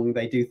things wrong.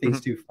 They do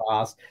things too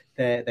fast.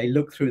 They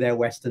look through their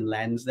Western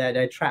lens.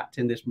 They're trapped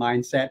in this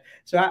mindset.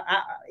 So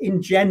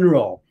in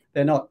general,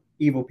 they're not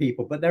evil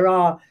people, but there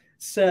are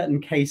certain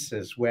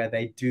cases where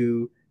they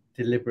do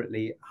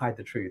deliberately hide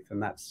the truth,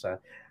 and that's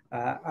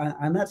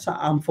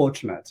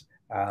unfortunate.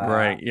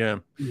 Right. Yeah.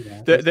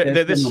 The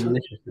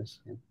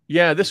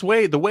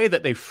way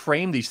that they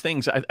frame these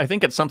things, I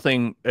think it's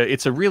something.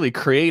 It's a really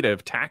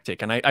creative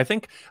tactic, and I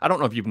think, I don't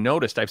know if you've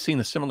noticed, I've seen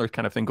a similar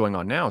kind of thing going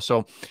on now.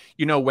 So,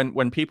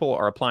 when people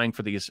are applying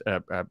for these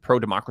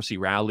pro-democracy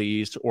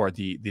rallies or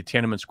the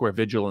Tiananmen Square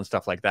vigil and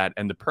stuff like that,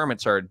 and the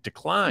permits are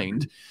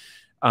declined,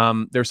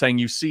 they're saying,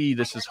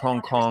 this is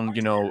Hong Kong,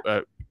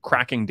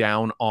 cracking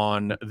down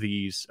on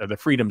these the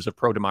freedoms of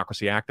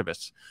pro-democracy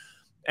activists,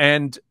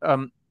 and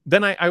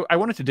then I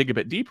wanted to dig a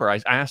bit deeper.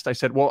 I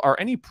said, well, are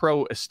any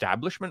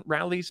pro-establishment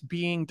rallies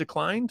being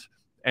declined?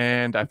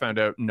 And I found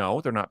out, no,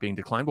 they're not being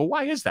declined. Well,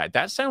 why is that?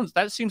 That seems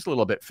a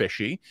little bit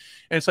fishy.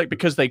 And it's like,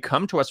 because they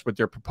come to us with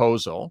their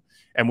proposal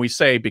and we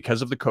say,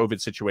 because of the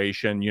COVID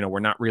situation, we're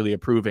not really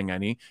approving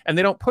any, and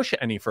they don't push it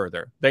any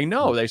further. They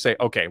know, they say,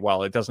 okay,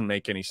 well, it doesn't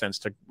make any sense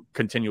to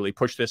continually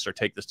push this or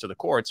take this to the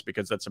courts,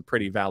 because that's a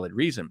pretty valid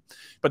reason.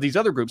 But these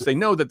other groups, they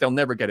know that they'll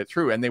never get it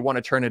through, and they want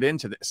to turn it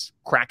into this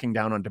cracking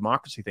down on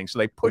democracy thing. So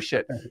they push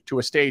it to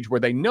a stage where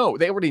they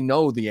already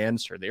know the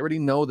answer. They already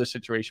know the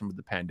situation with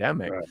the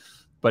pandemic. Right.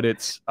 But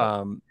it's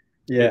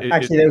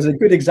actually, there was a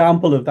good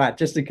example of that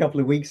just a couple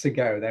of weeks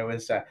ago. There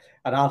was an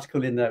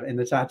article in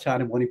the South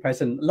China Morning Post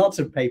and lots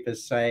of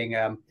papers saying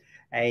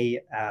a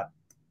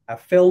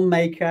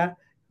filmmaker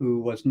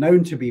who was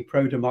known to be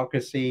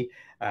pro-democracy,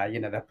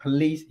 the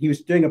police, he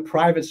was doing a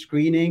private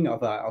screening of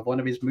one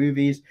of his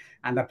movies,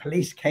 and the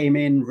police came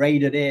in,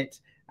 raided it,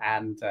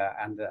 and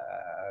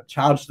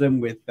charged them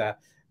with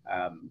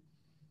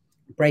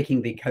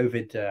breaking the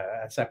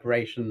COVID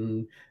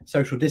separation,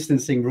 social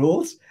distancing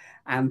rules.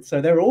 And so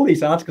there were all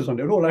these articles on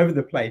it all over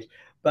the place.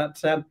 But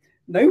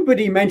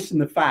nobody mentioned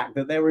the fact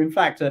that there were, in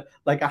fact,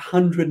 like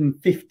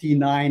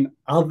 159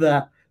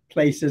 other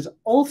places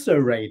also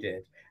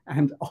raided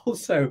and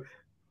also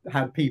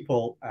had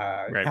people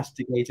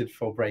castigated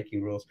for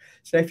breaking rules.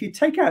 So if you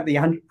take out the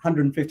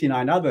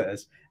 159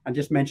 others and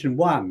just mention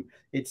one,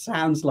 it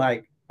sounds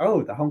like,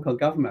 oh, the Hong Kong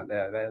government,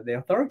 the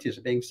authorities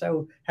are being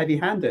so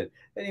heavy-handed.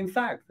 But in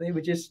fact, they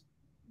were just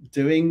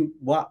doing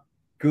what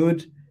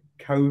good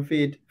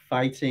COVID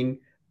fighting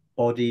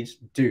bodies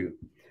do.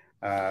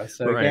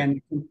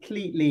 Again,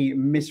 completely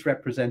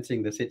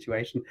misrepresenting the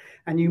situation.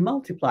 And you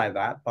multiply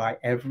that by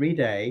every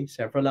day,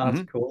 several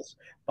articles,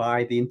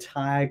 by the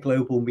entire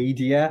global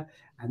media,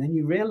 and then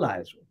you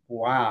realize,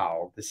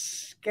 wow, the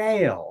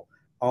scale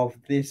of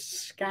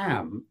this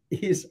scam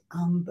is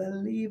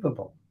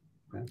unbelievable.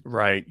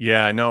 Right.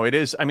 Yeah, no, it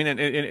is. I mean,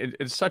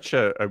 it's such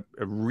a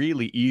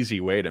really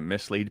easy way to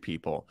mislead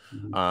people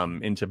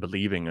into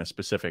believing a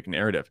specific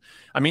narrative.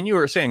 I mean, you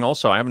were saying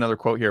also, I have another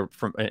quote here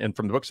from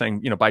the book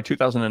saying, by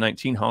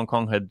 2019, Hong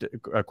Kong had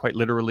quite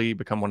literally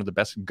become one of the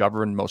best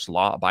governed, most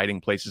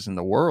law-abiding places in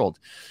the world.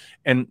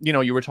 And,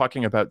 you were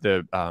talking about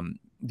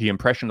the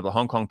impression of the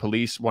Hong Kong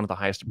police, one of the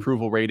highest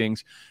approval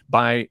ratings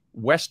by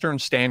Western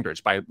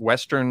standards, by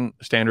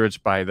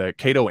the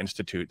Cato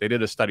Institute. They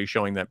did a study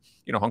showing that,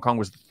 Hong Kong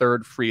was the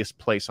third freest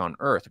place on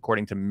earth,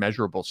 according to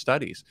measurable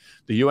studies.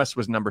 The US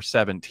was number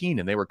 17,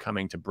 and they were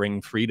coming to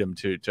bring freedom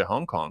to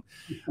Hong Kong.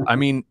 I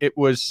mean, it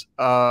was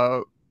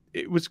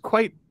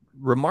quite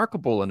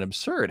remarkable and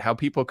absurd how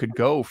people could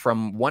go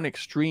from one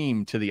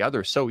extreme to the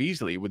other so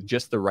easily with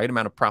just the right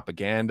amount of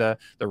propaganda,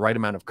 the right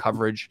amount of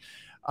coverage.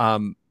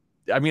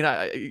 I mean,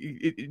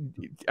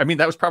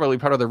 that was probably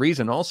part of the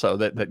reason also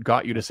that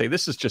got you to say,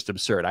 this is just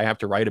absurd, I have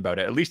to write about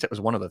it. At least it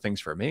was one of the things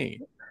for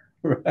me.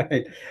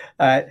 Right.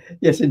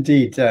 Yes,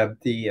 indeed.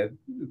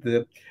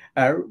 The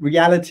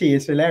reality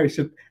is hilarious.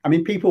 I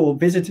mean,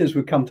 visitors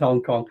would come to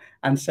Hong Kong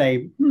and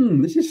say,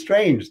 this is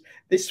strange.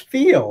 This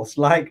feels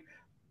like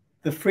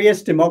the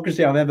freest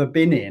democracy I've ever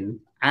been in,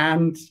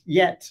 and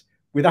yet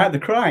without the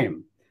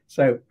crime.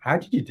 So how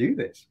did you do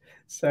this?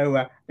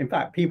 So in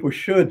fact, people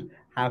should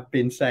have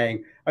been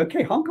saying,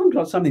 okay, Hong Kong's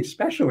got something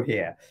special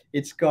here.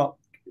 It's got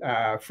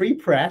free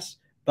press,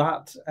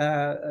 but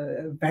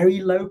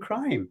very low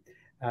crime.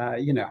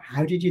 You know,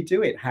 how did you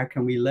do it? How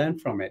can we learn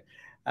from it?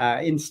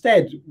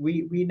 Instead,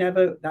 we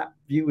never, that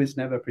view was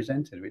never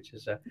presented, which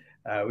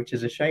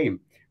is a shame,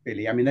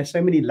 really. I mean, there's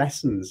so many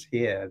lessons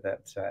here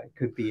that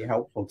could be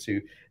helpful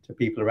to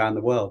people around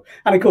the world.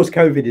 And of course,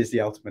 COVID is the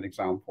ultimate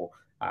example.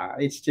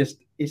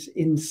 It's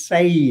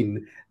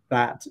insane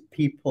that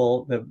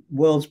people, the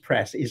world's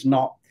press, is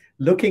not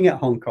looking at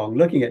Hong Kong,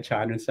 looking at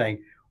China, and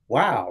saying,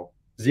 "Wow,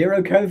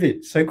 zero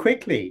COVID so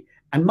quickly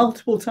and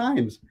multiple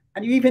times,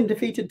 and you even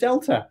defeated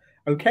Delta.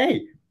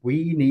 Okay,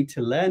 we need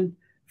to learn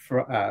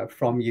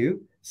from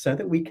you so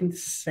that we can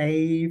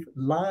save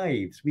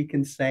lives. We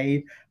can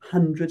save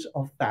hundreds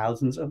of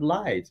thousands of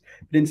lives."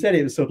 But instead,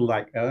 it was sort of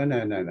like, "Oh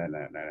no, no, no,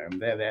 no,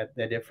 no!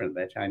 They're different.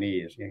 They're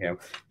Chinese. You know,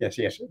 yes,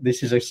 yes.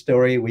 This is a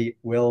story we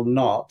will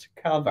not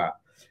cover."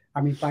 I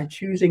mean, by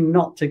choosing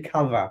not to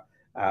cover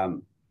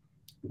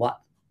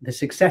what the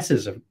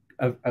successes of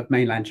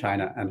mainland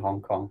China and Hong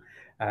Kong,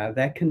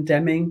 they're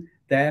condemning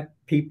their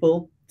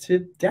people to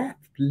death,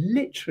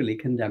 literally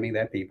condemning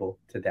their people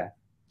to death.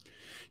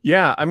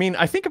 Yeah, I mean,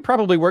 I think it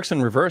probably works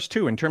in reverse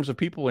too, in terms of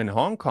people in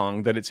Hong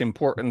Kong, that it's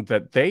important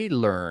that they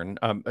learn,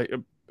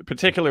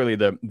 particularly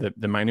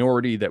the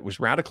minority that was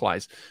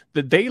radicalized,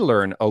 that they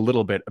learn a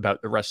little bit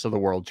about the rest of the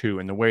world too,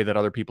 and the way that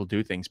other people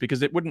do things,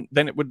 because it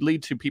would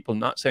lead to people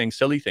not saying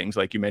silly things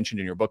like you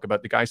mentioned in your book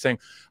about the guy saying,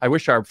 "I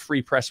wish our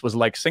free press was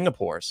like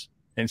Singapore's."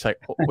 And it's like,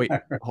 oh, wait,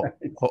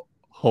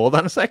 hold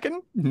on a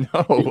second. No,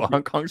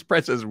 Hong Kong's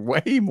press is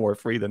way more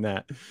free than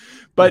that.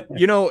 But,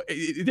 you know,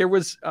 there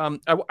was, I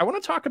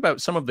want to talk about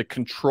some of the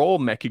control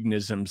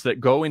mechanisms that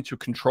go into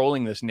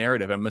controlling this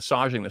narrative and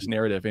massaging this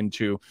narrative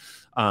into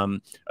a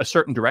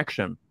certain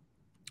direction.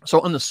 So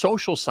on the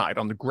social side,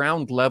 on the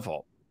ground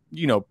level,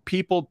 you know,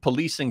 people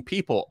policing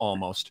people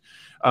almost.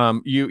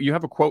 You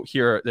have a quote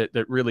here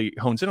that really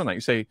hones in on that.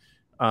 You say,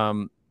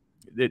 I'll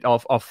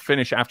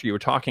finish after you were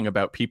talking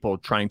about people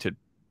trying to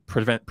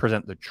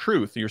present the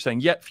truth. You're saying,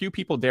 yet few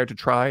people dare to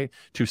try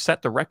to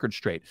set the record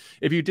straight.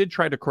 If you did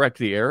try to correct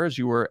the errors,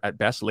 you were at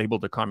best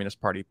labeled a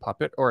Communist Party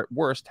puppet, or at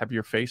worst have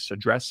your face,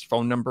 address,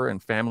 phone number,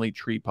 and family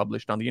tree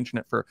published on the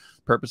internet for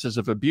purposes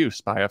of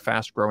abuse by a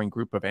fast-growing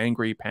group of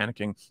angry,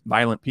 panicking,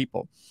 violent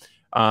people.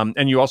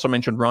 And you also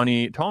mentioned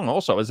Ronnie Tong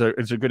also as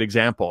a good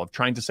example of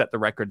trying to set the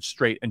record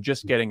straight and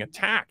just getting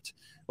attacked.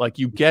 Like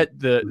you get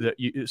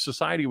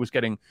society was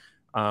getting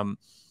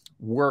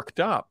worked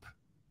up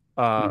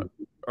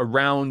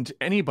around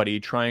anybody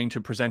trying to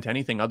present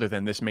anything other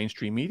than this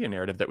mainstream media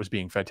narrative that was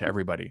being fed to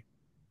everybody.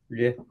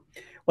 Yeah.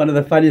 One of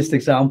the funniest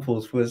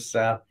examples was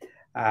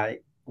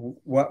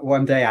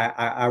one day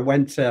I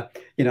went to,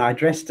 you know, I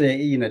dressed,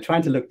 you know,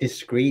 trying to look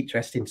discreet,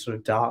 dressed in sort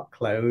of dark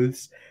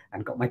clothes,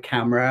 and got my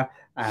camera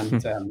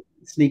and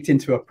sneaked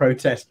into a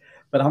protest.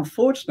 But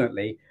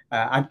unfortunately,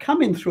 I'd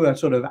come in through a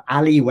sort of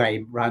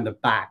alleyway around the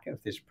back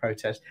of this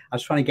protest. I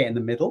was trying to get in the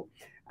middle.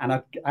 And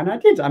I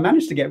did. I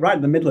managed to get right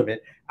in the middle of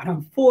it. And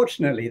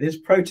unfortunately, this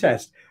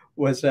protest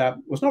was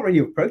not really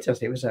a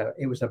protest. It was a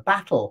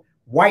battle: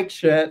 white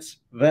shirts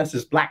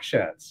versus black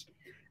shirts.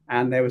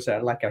 And there was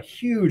like a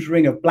huge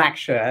ring of black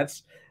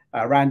shirts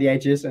around the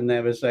edges, and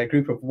there was a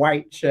group of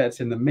white shirts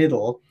in the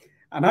middle.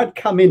 And I'd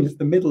come into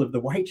the middle of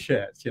the white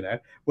shirts, you know,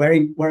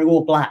 wearing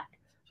all black.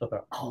 So I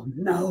thought, oh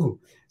no!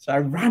 So I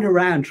ran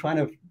around trying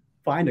to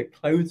find a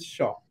clothes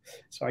shop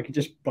so I could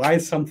just buy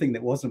something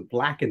that wasn't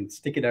black and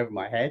stick it over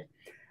my head.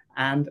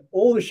 And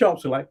all the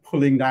shops were like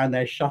pulling down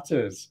their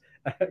shutters,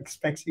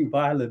 expecting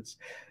violence.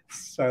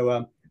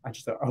 So I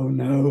just thought, oh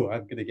no,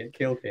 I'm going to get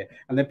killed here.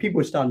 And then people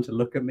were starting to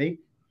look at me.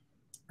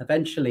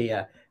 Eventually,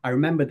 I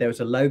remember there was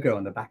a logo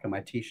on the back of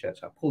my T-shirt.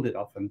 So I pulled it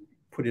off and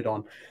put it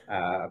on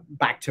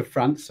back to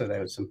front. So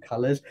there was some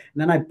colors. And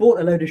then I bought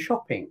a load of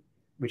shopping,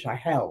 which I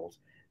held.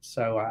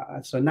 So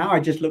now I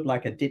just look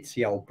like a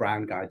ditzy old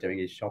brown guy doing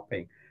his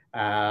shopping.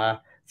 Then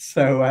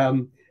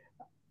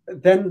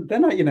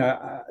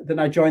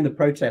I joined the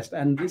protest,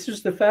 and this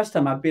was the first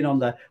time I've been on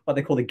what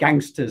they call the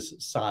gangsters'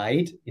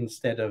 side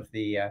instead of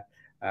the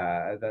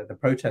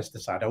protester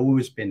side. I've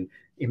always been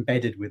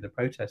embedded with the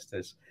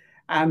protesters,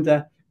 and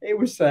it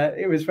was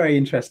very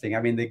interesting.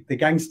 I mean, the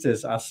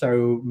gangsters are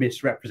so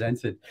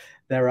misrepresented.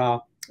 There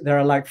are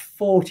like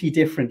 40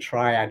 different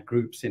triad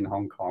groups in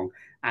Hong Kong,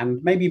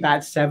 and maybe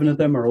about 7 of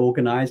them are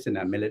organized in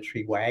a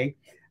military way,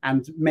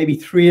 and maybe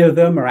 3 of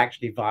them are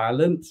actually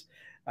violent.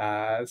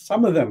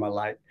 Some of them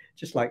are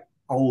just like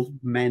old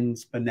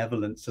men's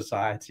benevolent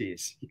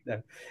societies, you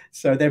know.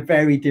 So they're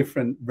very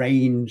different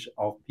range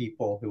of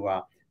people who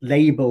are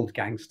labeled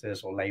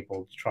gangsters or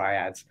labeled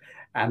triads.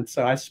 And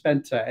so I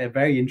spent a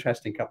very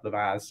interesting couple of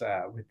hours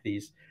with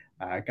these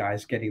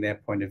guys getting their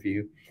point of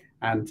view.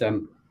 And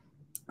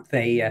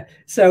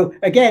so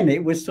again,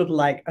 it was sort of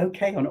like,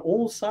 okay, on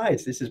all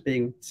sides, this is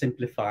being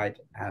simplified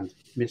and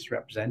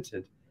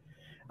misrepresented.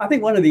 I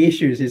think one of the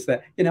issues is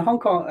that, you know, Hong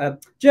Kong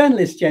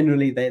journalists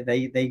generally,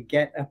 they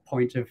get a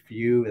point of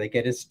view, they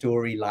get a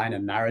storyline, a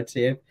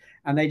narrative,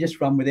 and they just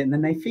run with it, and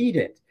then they feed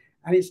it.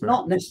 And it's Right.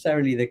 not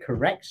necessarily the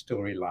correct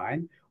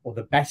storyline or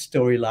the best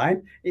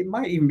storyline. It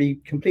might even be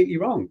completely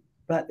wrong,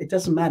 but it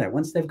doesn't matter.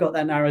 Once they've got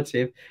that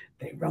narrative,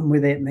 they run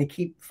with it and they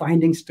keep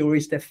finding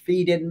stories to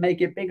feed it and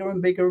make it bigger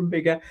and bigger and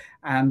bigger.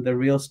 And the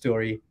real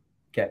story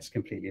gets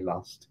completely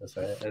lost.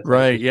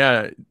 Right.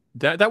 Yeah.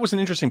 That was an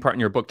interesting part in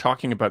your book,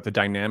 talking about the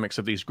dynamics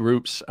of these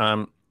groups.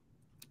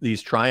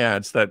 These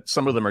triads, that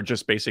some of them are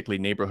just basically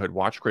neighborhood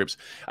watch groups.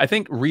 I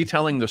think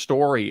retelling the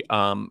story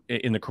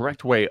in the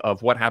correct way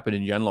of what happened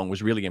in Yanlong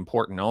was really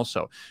important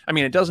also. I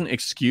mean, it doesn't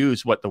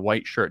excuse what the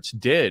white shirts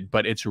did,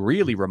 but it's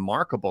really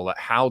remarkable at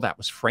how that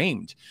was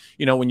framed.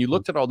 You know, when you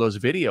looked at all those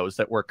videos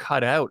that were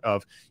cut out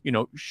of, you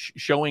know,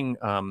 showing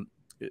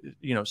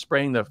you know,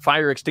 spraying the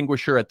fire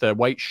extinguisher at the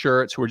white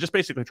shirts who were just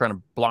basically trying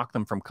to block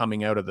them from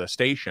coming out of the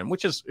station,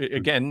 which is,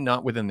 again,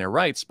 not within their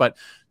rights, but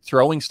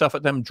throwing stuff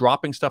at them,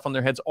 dropping stuff on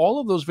their heads. All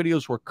of those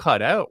videos were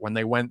cut out when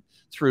they went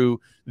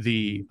through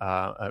the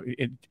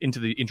into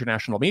the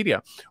international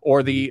media.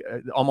 Or the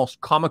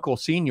almost comical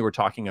scene you were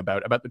talking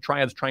about the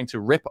triads trying to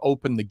rip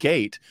open the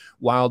gate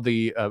while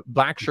the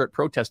black shirt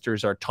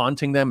protesters are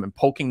taunting them and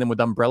poking them with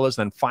umbrellas.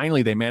 And then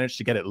finally they manage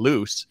to get it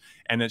loose,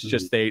 and it's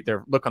just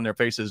their look on their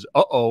faces,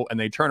 uh-oh, and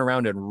they turn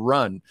around and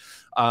run.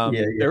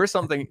 There is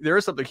something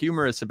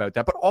humorous about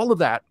that, but all of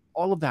that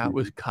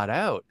was cut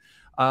out.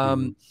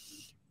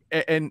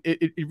 And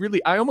it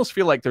really, I almost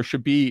feel like there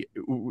should be,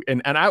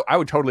 and I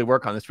would totally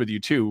work on this with you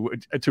too,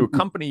 to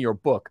accompany your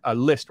book, a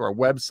list or a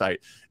website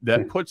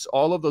that puts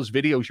all of those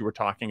videos you were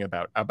talking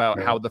about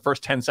how the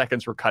first 10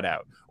 seconds were cut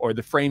out or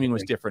the framing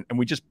was different, and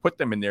we just put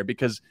them in there,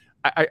 because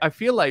I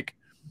feel like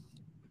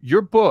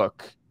your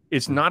book,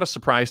 it's not a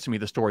surprise to me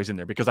the story's in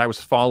there, because I was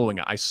following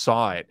it. I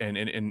saw it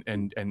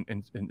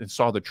and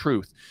saw the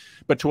truth.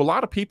 But to a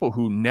lot of people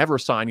who never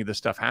saw any of this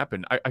stuff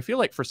happen, I feel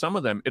like for some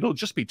of them, it'll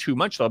just be too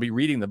much. They'll be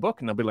reading the book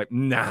and they'll be like,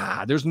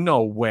 nah, there's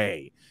no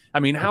way. I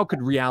mean, how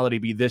could reality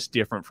be this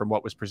different from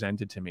what was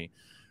presented to me?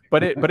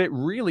 But it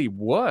really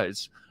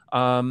was.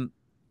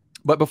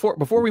 But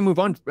before we move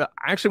on, I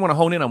actually want to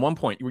hone in on one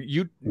point.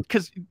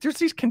 Because there's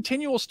these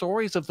continual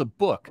stories of the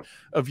book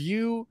of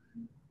you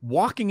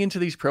walking into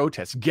these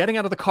protests, getting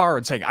out of the car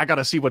and saying, I got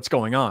to see what's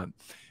going on.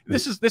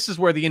 This is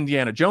where the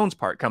Indiana Jones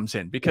part comes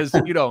in, because,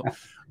 you know,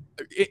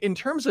 in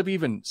terms of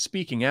even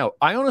speaking out,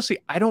 I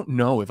don't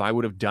know if I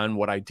would have done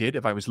what I did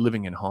if I was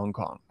living in Hong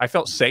Kong. I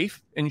felt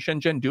safe in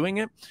Shenzhen doing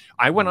it.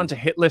 I went onto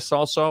hit lists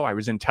also. I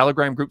was in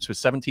Telegram groups with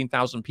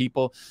 17,000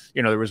 people.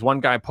 You know, there was one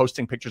guy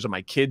posting pictures of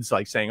my kids,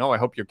 like saying, oh, I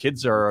hope your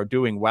kids are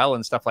doing well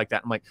and stuff like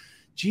that. I'm like,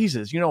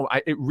 Jesus, you know,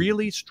 it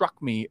really struck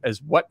me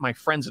as what my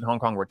friends in Hong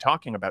Kong were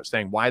talking about,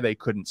 saying why they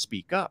couldn't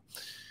speak up.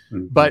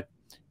 But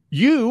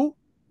you're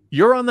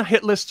on the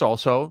hit lists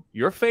also.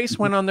 Your face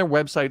went on their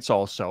websites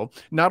also.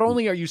 Not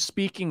only are you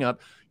speaking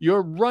up,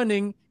 you're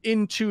running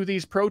into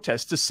these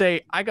protests to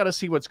say, I got to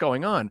see what's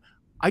going on.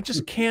 I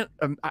just can't.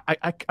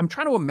 I'm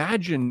trying to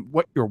imagine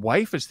what your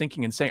wife is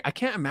thinking and saying. I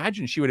can't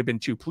imagine she would have been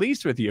too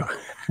pleased with you.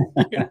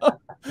 You know?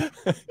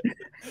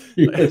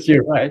 Yes,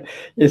 you're right.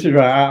 Yes, you're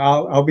right.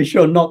 I'll be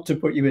sure not to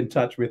put you in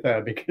touch with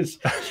her, because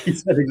she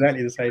said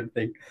exactly the same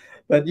thing.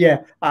 But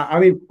yeah,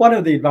 I mean, one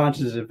of the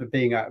advantages of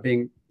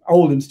being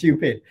old and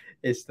stupid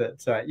is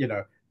that you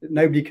know,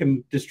 nobody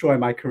can destroy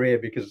my career,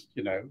 because,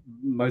 you know,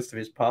 most of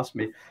it's past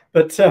me.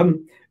 But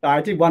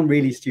I did one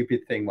really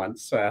stupid thing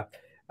once.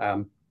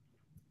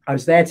 I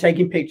was there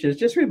taking pictures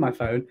just with my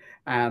phone,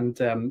 and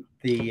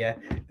the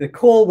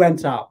call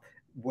went up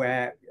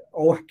where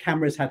all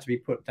cameras had to be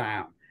put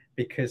down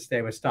because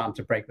they were starting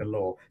to break the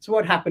law. So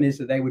what happened is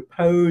that they would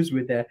pose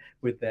with their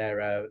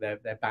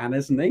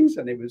banners and things,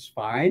 and it was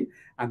fine.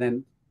 And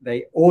then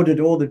they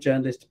ordered all the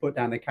journalists to put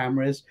down their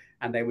cameras,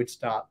 and they would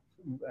start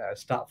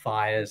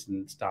fires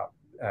and start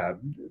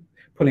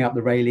pulling up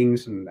the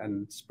railings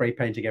and spray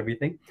painting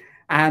everything.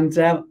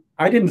 And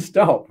I didn't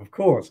stop, of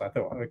course. I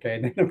thought, okay,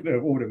 they're not going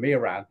to order me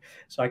around.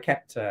 So I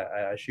kept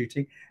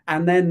shooting.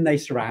 And then they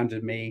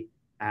surrounded me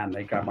and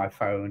they grabbed my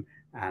phone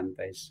and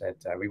they said,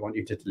 we want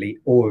you to delete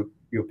all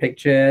your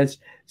pictures.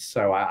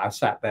 So I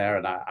sat there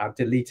and I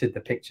deleted the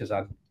pictures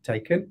I'd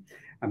taken.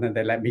 And then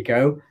they let me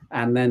go.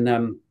 And then,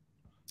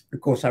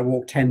 of course, I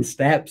walked 10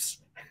 steps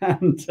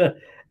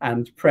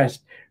and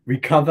pressed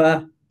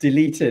recover,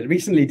 deleted,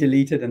 recently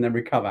deleted, and then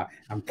recover.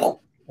 And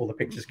all the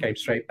pictures came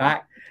straight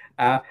back.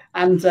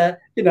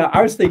 You know,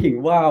 I was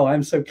thinking, wow,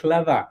 I'm so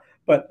clever.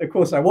 But of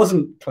course, I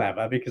wasn't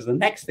clever, because the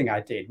next thing I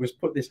did was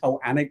put this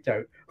whole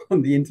anecdote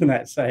on the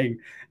internet saying,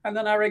 and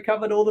then I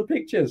recovered all the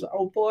pictures.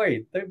 Oh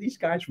boy, don't these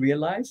guys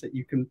realize that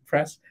you can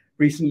press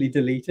recently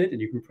deleted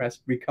and you can press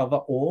recover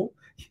all,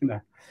 you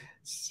know?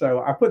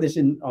 So I put this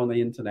on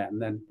the internet,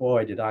 and then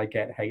boy, did I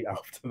get hate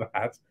after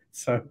that.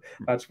 So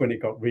that's when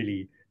it got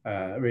really,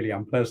 really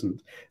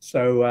unpleasant.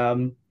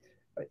 So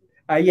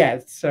yeah,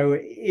 so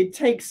it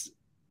takes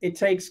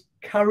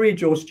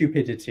courage or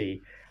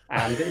stupidity.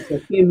 and it's a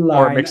thin Or a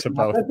line. mix of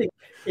And I both. don't think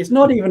it's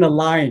not even a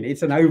line;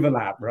 it's an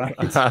overlap, right?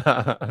 So,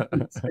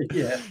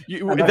 yeah,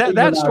 and I think That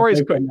I story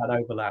is broke quick. on that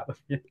overlap.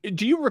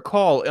 Do you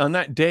recall on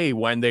that day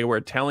when they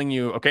were telling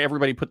you, okay,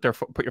 everybody put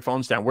your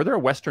phones down? Were there a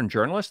Western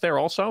journalist there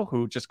also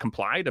who just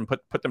complied and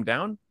put them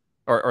down,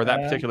 or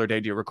that particular day?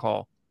 Do you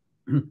recall?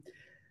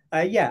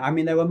 Yeah, I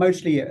mean, they were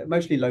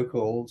mostly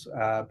locals,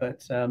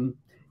 but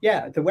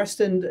yeah, the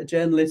Western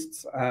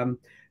journalists,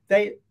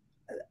 they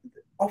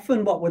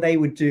often what they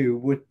would do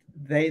would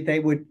they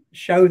would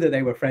show that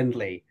they were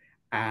friendly,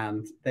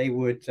 and they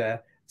would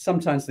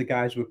sometimes the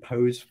guys would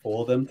pose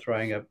for them,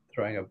 throwing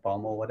a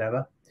bomb or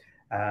whatever.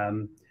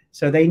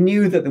 So they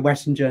knew that the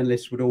Western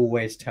journalists would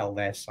always tell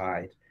their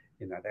side.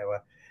 You know,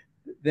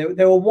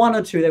 there were one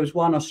or two. There was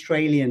one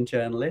Australian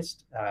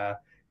journalist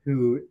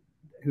who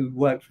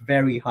worked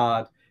very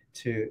hard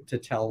to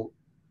tell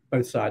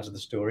both sides of the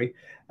story.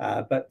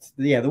 But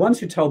yeah, the ones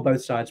who told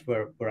both sides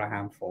were a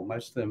handful.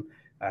 Most of them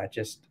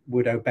just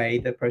would obey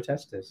the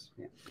protesters.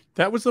 Yeah.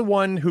 That was the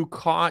one who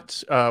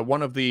caught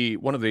one of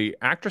the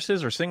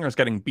actresses or singers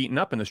getting beaten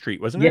up in the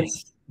street, wasn't it?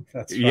 Yes,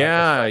 that's right.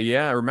 Yeah,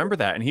 yeah, I remember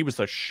that. And he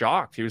was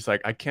shocked. He was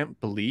like, I can't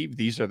believe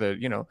these are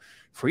the,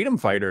 freedom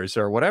fighters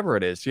or whatever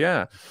it is.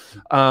 Yeah.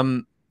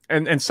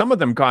 And some of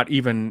them got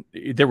even,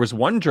 there was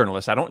one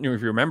journalist, I don't know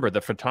if you remember,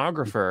 the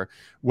photographer,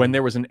 when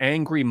there was an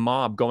angry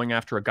mob going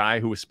after a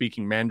guy who was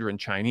speaking Mandarin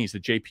Chinese, the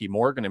JP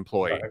Morgan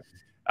employee. Right.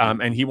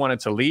 And he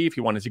wanted to leave.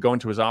 He wanted to go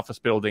into his office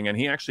building, and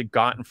he actually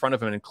got in front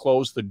of him and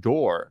closed the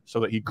door so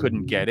that he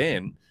couldn't get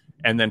in.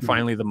 And then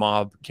finally the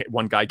mob,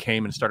 one guy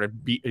came and started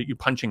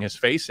punching his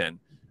face in.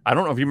 I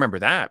don't know if you remember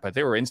that, but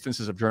there were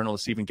instances of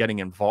journalists even getting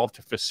involved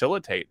to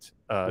facilitate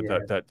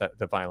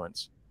the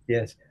violence.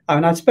 Yes. I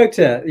mean, I spoke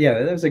to,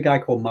 there was a guy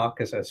called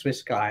Marcus, a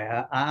Swiss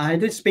guy. I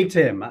did speak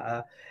to him,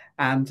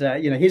 and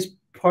his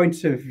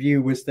point of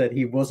view was that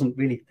he wasn't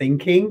really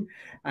thinking,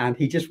 and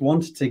he just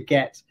wanted to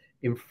get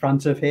in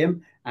front of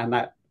him, and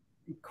that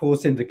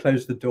caused him to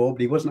close the door,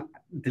 but he wasn't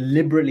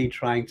deliberately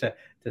trying to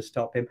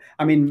stop him.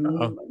 I mean,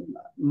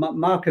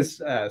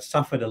 Marcus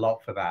suffered a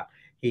lot for that.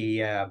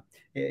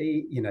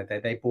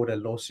 They brought a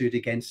lawsuit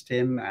against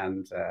him,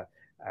 and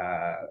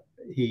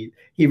he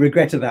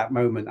regretted that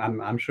moment,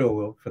 I'm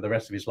sure, for the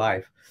rest of his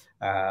life.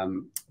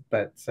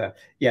 But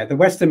the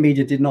Western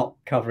media did not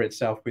cover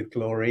itself with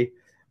glory.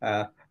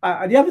 The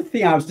other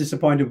thing I was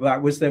disappointed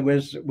about was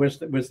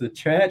the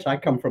church. I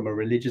come from a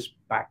religious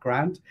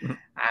background,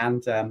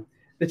 and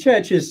the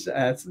churches,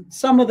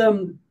 some of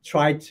them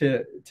tried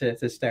to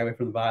stay away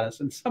from the violence,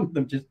 and some of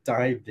them just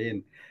dived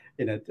in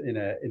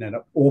an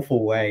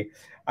awful way.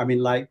 I mean,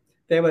 like,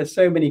 there were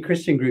so many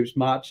Christian groups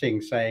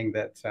marching, saying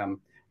that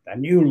a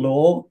new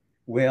law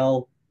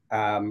will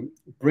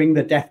bring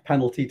the death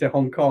penalty to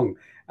Hong Kong.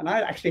 And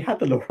I actually had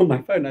the law on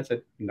my phone. I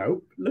said,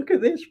 no, look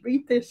at this,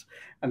 read this.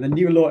 And the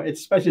new law, it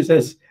especially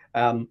says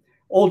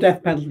all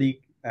death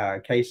penalty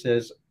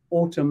cases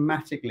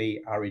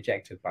automatically are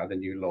rejected by the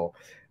new law.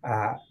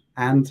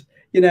 And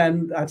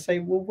I'd say,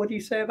 well, what do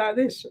you say about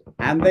this?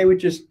 And they would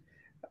just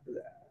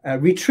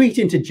retreat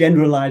into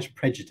generalized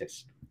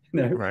prejudice.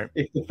 Right.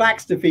 If the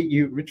facts defeat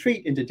you,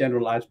 retreat into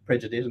generalized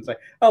prejudice and say,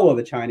 oh, well,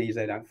 the Chinese,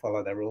 they don't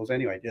follow their rules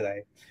anyway, do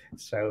they?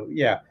 So,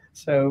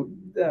 so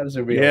that was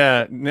a real...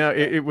 Yeah, no,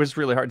 it was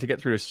really hard to get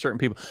through to certain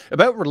people.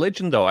 About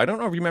religion, though, I don't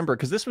know if you remember,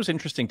 because this was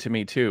interesting to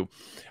me, too.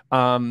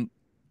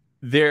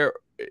 There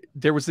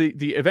was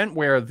the event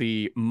where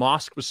the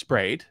mosque was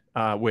sprayed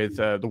with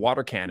the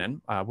water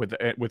cannon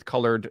with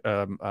colored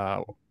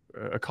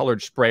a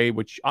colored spray,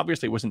 which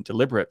obviously wasn't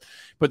deliberate.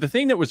 But the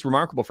thing that was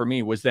remarkable for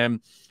me was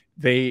then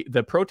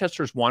the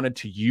protesters wanted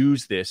to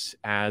use this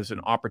as an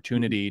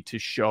opportunity to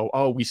show,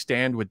 oh, we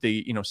stand with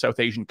the South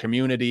Asian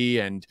community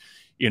and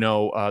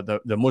the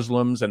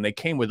Muslims, and they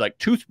came with like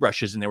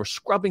toothbrushes and they were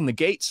scrubbing the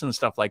gates and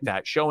stuff like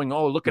that, showing,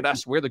 oh, look at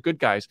us, we're the good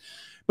guys.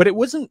 But it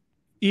wasn't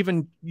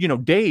even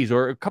days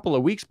or a couple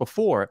of weeks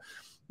before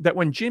that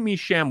when Jimmy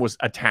Sham was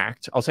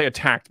attacked. I'll say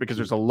attacked because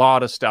there's a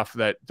lot of stuff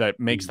that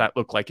makes that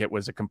look like it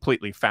was a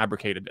completely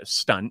fabricated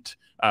stunt,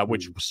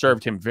 which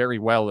served him very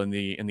well in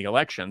the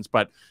elections.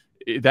 But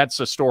that's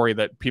a story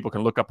that people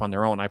can look up on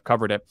their own. I've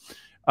covered it.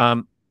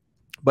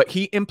 But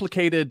he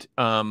implicated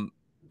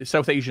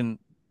South Asian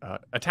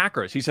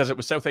attackers. He says it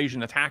was South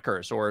Asian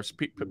attackers, or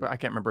I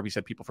can't remember if he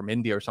said people from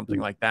India or something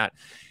like that.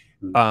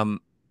 And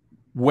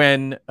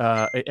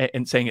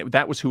saying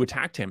that was who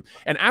attacked him.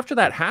 And after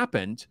that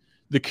happened,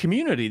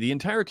 the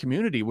entire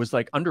community was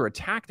like under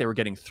attack. They were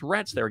getting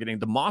threats. They were getting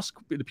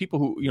the people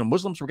who,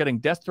 Muslims were getting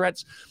death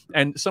threats.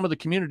 And some of the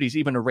communities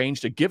even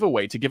arranged a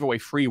giveaway to give away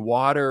free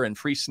water and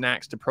free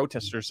snacks to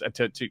protesters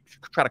to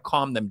try to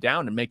calm them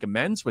down and make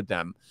amends with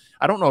them.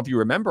 I don't know if you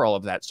remember all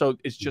of that. So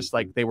it's just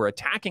like they were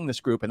attacking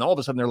this group, and all of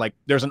a sudden they're like,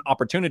 there's an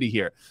opportunity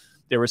here.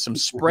 There was some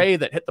spray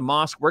that hit the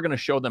mosque. We're going to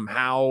show them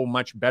how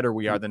much better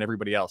we are than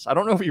everybody else. I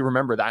don't know if you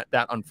remember that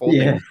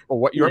unfolding, or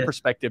what your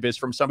perspective is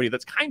from somebody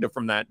that's kind of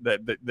from the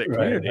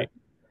community. Right.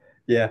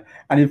 Yeah,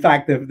 and in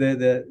fact,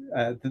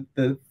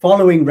 the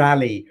following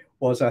rally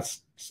was a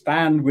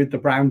stand with the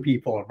brown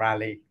people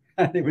rally.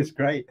 And it was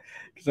great.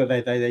 So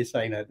they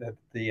saying that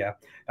the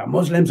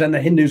Muslims and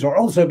the Hindus are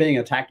also being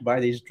attacked by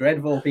these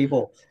dreadful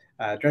people,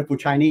 dreadful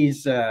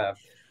Chinese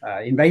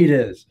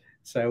invaders.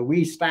 So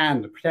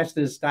the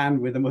protesters stand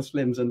with the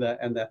Muslims and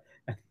the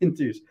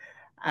Hindus.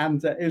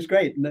 And it was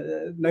great.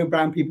 No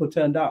brown people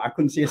turned out. I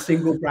couldn't see a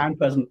single brown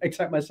person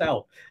except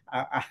myself,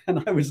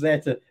 and I was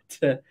there to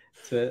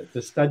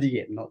study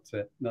it, not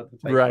to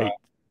take part.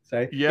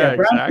 So yeah,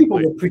 brown exactly.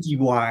 people were pretty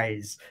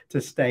wise to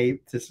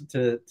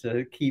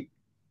keep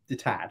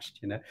detached.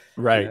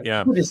 Right.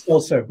 Yeah. Buddhists are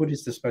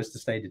supposed to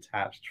stay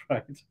detached,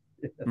 right?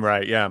 Yes.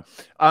 Right. Yeah.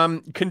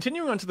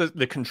 Continuing on to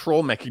the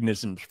control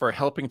mechanisms for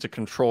helping to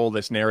control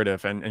this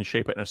narrative and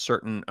shape it in a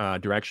certain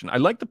direction. I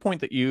like the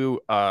point that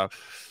you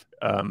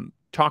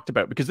talked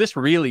about, because this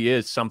really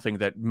is something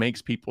that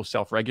makes people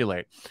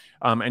self-regulate.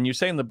 And you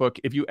say in the book,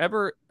 if you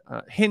ever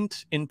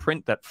hint in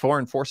print that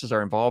foreign forces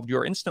are involved, you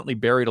are instantly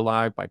buried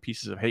alive by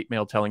pieces of hate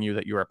mail telling you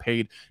that you are a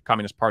paid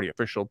Communist Party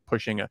official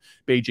pushing a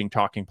Beijing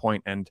talking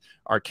point and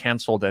are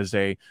canceled as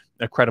a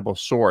credible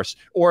source.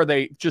 Or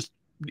they just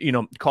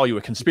call you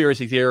a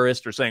conspiracy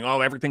theorist, or saying,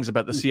 oh, everything's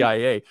about the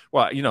CIA.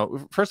 Well,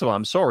 first of all,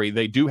 I'm sorry,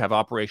 they do have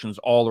operations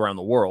all around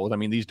the world. I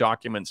mean, these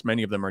documents,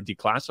 many of them are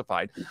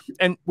declassified.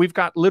 And we've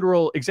got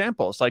literal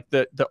examples, like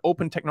the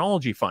Open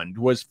Technology Fund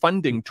was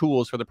funding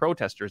tools for the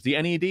protesters.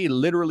 The NED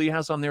literally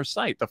has on their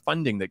site the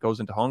funding that goes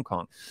into Hong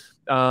Kong.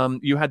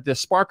 You had the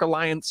Spark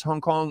Alliance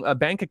Hong Kong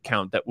bank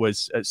account that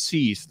was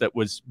seized, that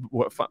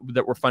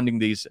were funding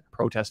these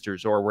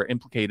protesters or were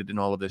implicated in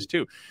all of this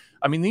too.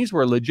 I mean, these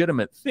were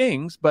legitimate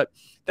things, but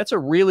that's a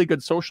really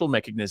good social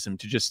mechanism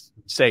to just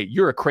say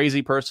you're a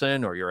crazy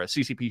person or you're a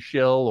CCP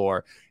shill,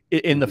 or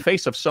in the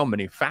face of so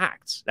many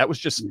facts. That was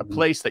just a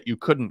place that you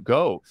couldn't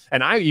go.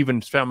 And I even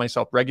found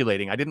myself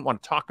regulating. I didn't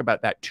want to talk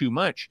about that too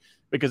much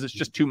because it's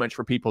just too much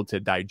for people to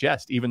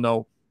digest, even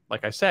though,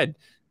 like I said,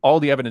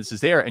 all the evidence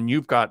is there, and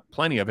you've got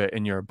plenty of it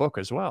in your book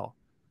as well.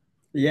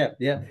 Yeah.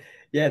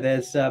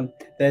 There's the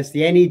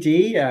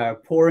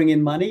NED pouring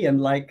in money,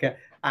 and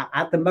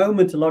at the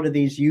moment, a lot of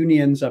these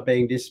unions are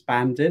being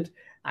disbanded.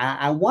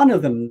 And one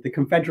of them, the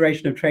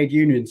Confederation of Trade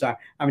Unions. I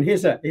mean,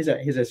 here's a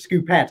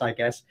scoopette, I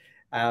guess.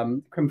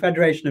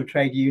 Confederation of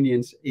Trade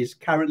Unions is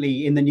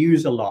currently in the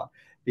news a lot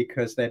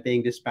because they're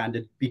being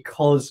disbanded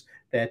because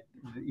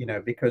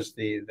because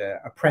the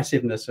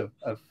oppressiveness of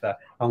the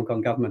Hong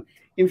Kong government.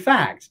 In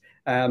fact,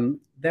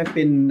 they've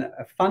been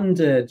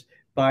funded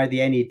by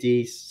the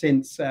NED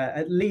since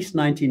at least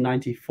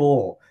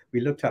 1994.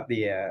 We looked up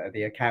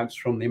the accounts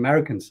from the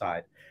American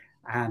side,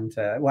 and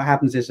what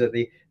happens is that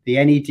the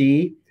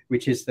NED,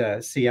 which is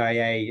the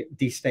CIA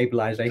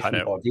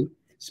destabilization body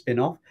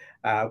spin-off,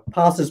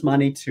 passes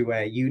money to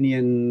a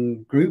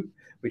union group,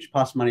 which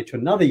passes money to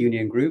another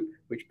union group,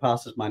 which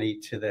passes money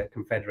to the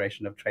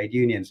Confederation of Trade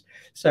Unions.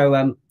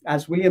 So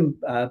as William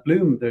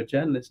Bloom, the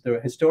journalist,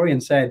 the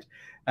historian, said,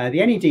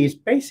 the NED is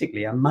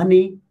basically a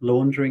money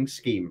laundering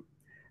scheme.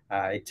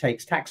 It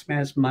takes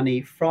taxpayers'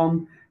 money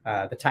from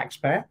the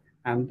taxpayer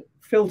and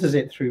filters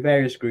it through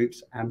various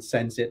groups and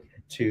sends it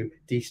to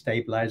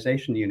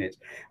destabilization units.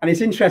 And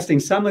it's interesting,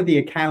 some of the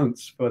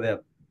accounts for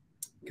the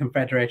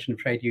Confederation of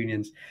Trade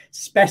Unions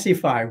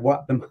specify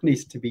what the money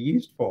is to be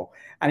used for.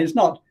 And it's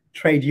not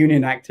trade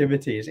union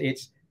activities,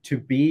 it's to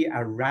be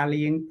a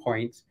rallying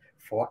point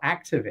for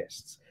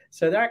activists.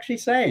 So they're actually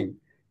saying,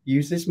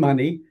 use this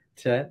money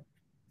to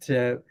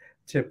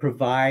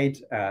provide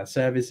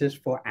services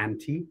for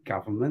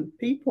anti-government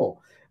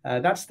people.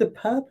 That's the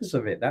purpose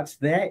of it. That's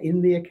there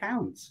in the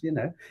accounts,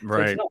 Right.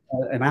 So it's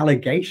not an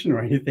allegation or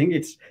anything.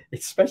 It's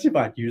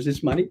specified. Use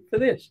this money for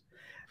this.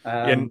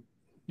 And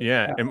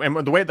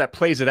the way that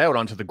plays it out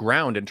onto the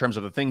ground in terms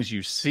of the things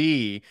you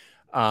see,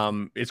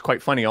 it's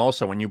quite funny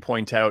also when you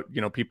point out,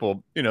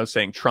 people,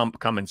 saying Trump,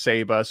 come and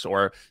save us,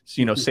 or,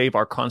 save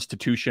our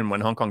constitution, when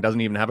Hong Kong doesn't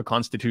even have a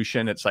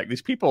constitution. It's like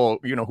these people,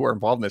 who are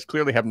involved in this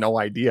clearly have no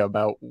idea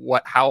about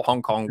how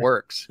Hong Kong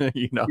works,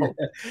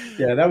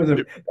 Yeah,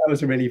 that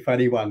was a really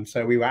funny one.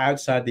 So we were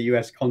outside the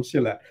US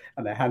consulate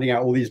and they're handing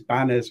out all these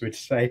banners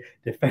which say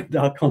defend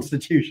our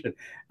constitution.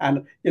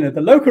 And,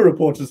 the local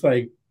reporters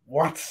saying,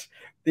 what?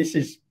 This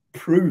is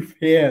proof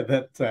here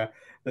that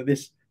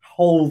this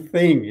whole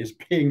thing is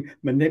being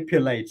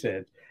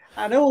manipulated.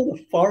 And all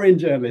the foreign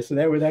journalists are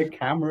there with their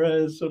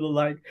cameras, sort of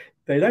like,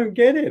 they don't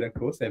get it. Of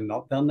course, they've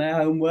not done their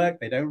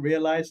homework. They don't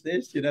realize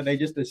this. They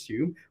just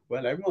assume,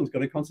 well, everyone's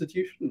got a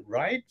constitution,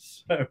 right?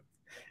 So,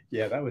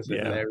 yeah, that was a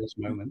hilarious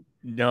moment.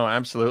 No,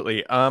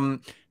 absolutely.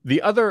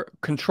 The other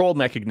control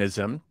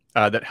mechanism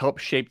that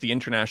helped shape the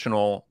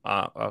international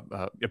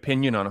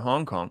opinion on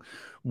Hong Kong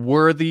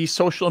were the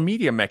social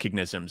media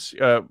mechanisms.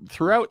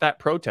 Throughout that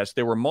protest,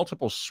 there were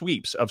multiple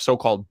sweeps of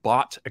so-called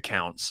bot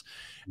accounts.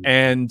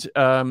 And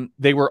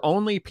they were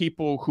only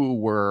people who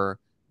were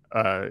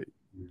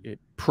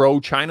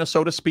pro-China,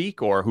 so to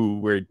speak, or who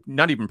were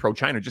not even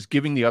pro-China, just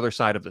giving the other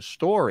side of the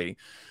story.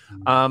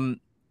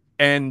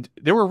 And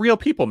there were real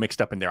people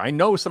mixed up in there. I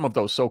know some of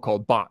those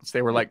so-called bots.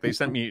 They were like, they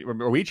sent me a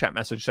WeChat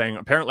message saying,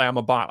 apparently I'm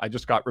a bot. I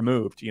just got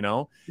removed,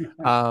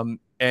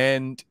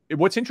 And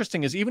what's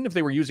interesting is even if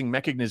they were using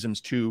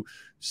mechanisms to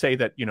say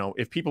that, you know,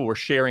 if people were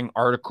sharing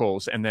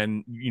articles and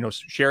then, you know,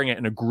 sharing it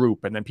in a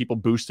group and then people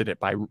boosted it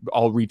by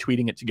all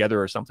retweeting it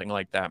together or something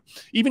like that,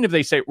 even if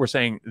they were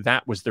saying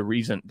that was the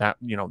reason that,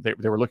 you know,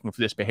 they were looking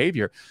for this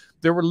behavior,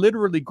 there were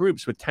literally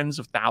groups with tens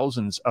of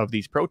thousands of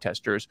these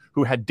protesters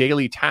who had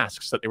daily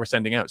tasks that they were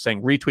sending out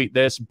saying, retweet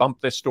this,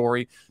 bump this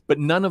story, but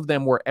none of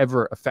them were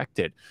ever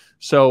affected.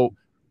 So,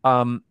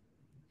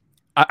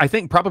 I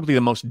think probably the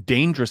most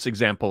dangerous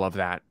example of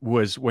that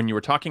was when you were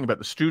talking about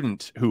the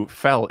student who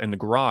fell in the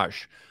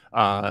garage,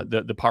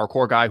 the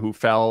parkour guy who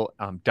fell,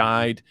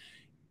 died,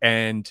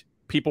 and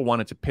people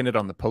wanted to pin it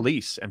on the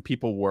police, and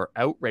people were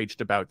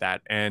outraged about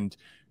that. And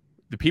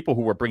the people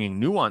who were bringing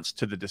nuance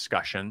to the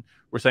discussion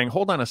were saying,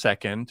 hold on a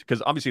second,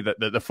 because obviously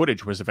the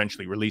footage was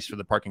eventually released for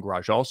the parking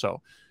garage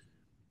also.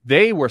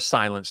 They were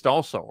silenced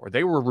also, or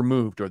they were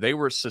removed, or they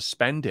were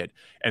suspended.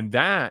 And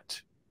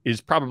that is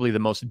probably the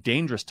most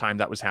dangerous time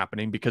that was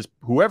happening, because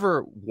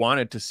whoever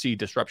wanted to see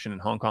disruption in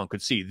Hong Kong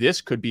could see this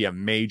could be a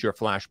major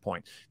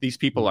flashpoint. These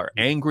people are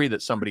angry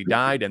that somebody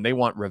died and they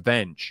want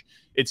revenge.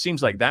 It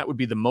seems like that would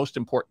be the most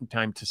important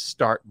time to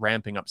start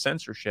ramping up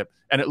censorship.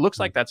 And it looks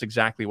like that's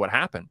exactly what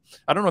happened.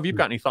 I don't know if you've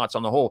got any thoughts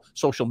on the whole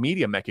social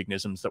media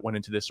mechanisms that went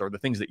into this, or the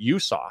things that you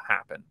saw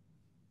happen.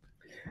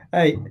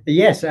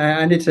 Yes,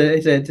 and it's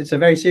a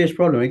very serious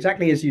problem.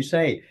 Exactly as you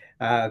say,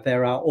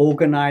 there are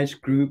organized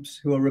groups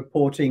who are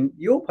reporting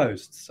your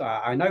posts.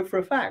 I know for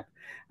a fact,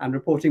 and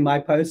reporting my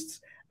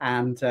posts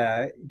and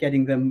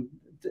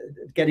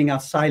getting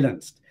us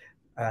silenced.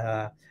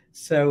 But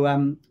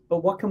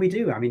what can we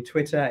do? I mean,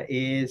 Twitter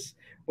is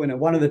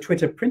one of the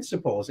Twitter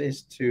principles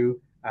is to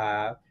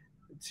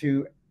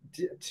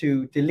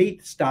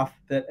delete stuff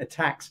that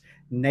attacks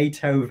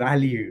NATO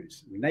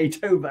values.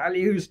 NATO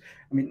values.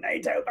 I mean,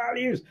 NATO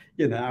values.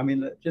 You know, I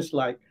mean, just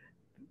like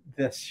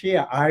the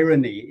sheer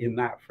irony in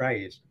that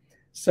phrase.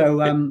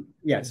 So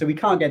yeah, so we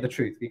can't get the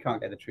truth. We can't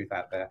get the truth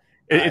out there.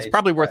 It's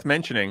probably worth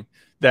mentioning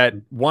that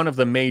one of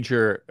the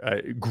major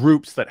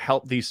groups that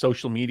help these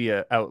social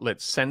media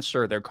outlets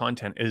censor their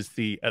content is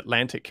the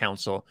Atlantic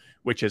Council,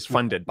 which is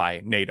funded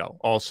by NATO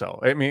also.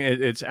 I mean,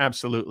 it's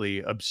absolutely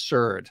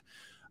absurd.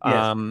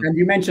 Yes. And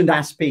you mentioned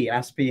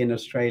ASPI in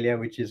Australia,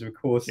 which is, of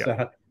course,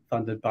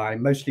 funded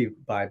mostly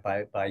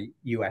by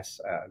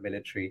US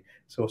military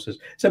sources.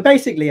 So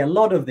basically, a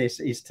lot of this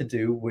is to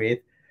do with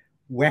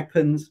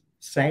weapons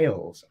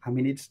sales. I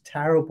mean, it's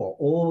terrible.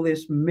 All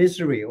this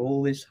misery,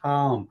 all this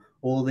harm,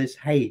 all this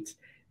hate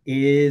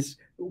is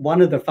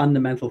one of the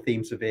fundamental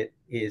themes of it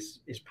is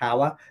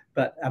power,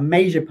 but a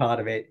major part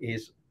of it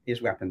is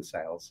weapons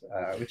sales,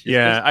 which is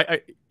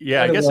I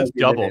guess it's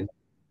double.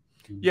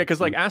 Yeah, because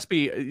like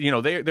ASPI, you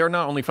know, they're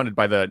not only funded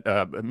by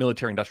the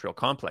military-industrial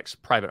complex,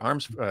 private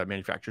arms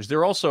manufacturers,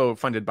 they're also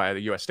funded by the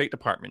U.S. State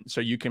Department.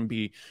 So you can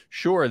be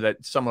sure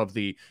that some of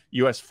the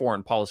U.S.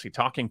 foreign policy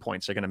talking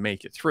points are going to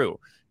make it through.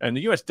 And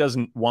the U.S.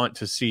 doesn't want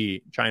to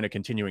see China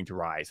continuing to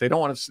rise. They don't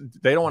want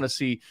to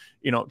see,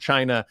 you know,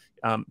 China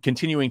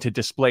continuing to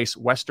displace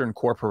Western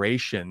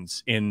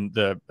corporations in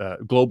the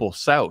global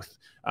South.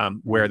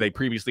 Where they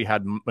previously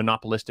had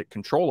monopolistic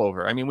control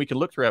over. I mean, we can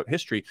look throughout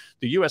history.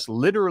 The U.S.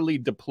 literally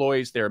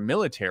deploys their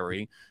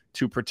military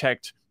to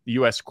protect the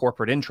U.S.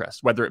 corporate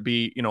interests, whether it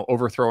be, you know,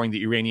 overthrowing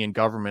the Iranian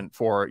government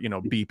for, you know,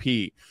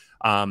 BP,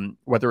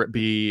 whether it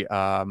be,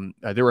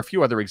 there were a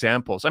few other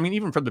examples. I mean,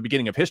 even from the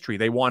beginning of history,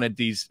 they wanted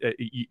these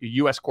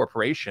U.S.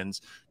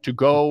 corporations to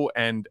go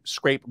and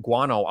scrape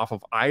guano off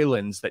of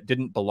islands that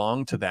didn't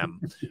belong to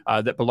them,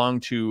 that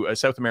belonged to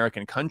South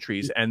American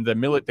countries. And the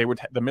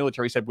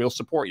military said, we'll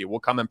support you. We'll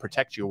come and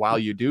protect you while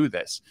you do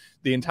this.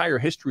 The entire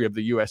history of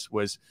the U.S.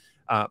 was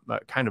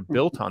kind of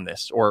built on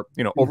this, or,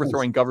 you know,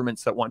 overthrowing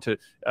governments that want to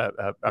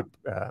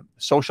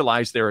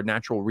socialize their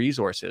natural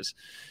resources.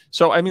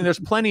 So, I mean, there's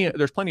plenty of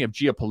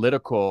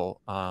geopolitical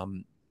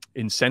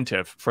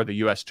incentive for the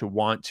U.S. to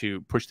want to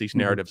push these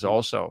narratives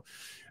also.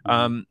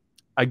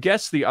 I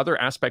guess the other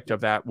aspect of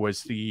that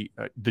was the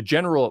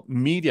general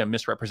media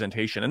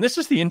misrepresentation. And this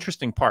is the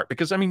interesting part,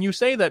 because, I mean, you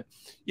say that,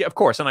 yeah, of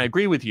course, and I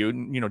agree with you,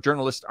 you know,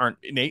 journalists aren't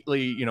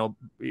innately, you know,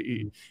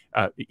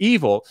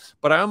 evil,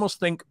 but I almost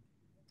think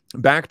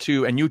back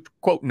to, and you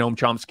quote Noam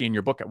Chomsky in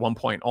your book at one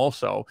point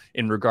also,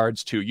 in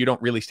regards to, you don't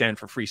really stand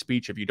for free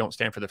speech if you don't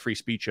stand for the free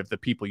speech of the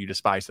people you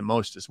despise the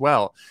most as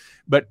well.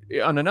 But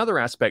on another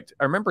aspect,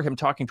 I remember him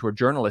talking to a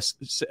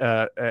journalist,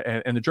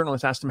 and the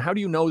journalist asked him, how do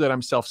you know that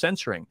I'm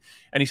self-censoring?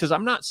 And he says,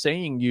 I'm not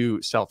saying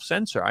you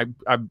self-censor.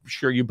 I'm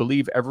sure you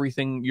believe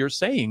everything you're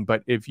saying,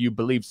 but if you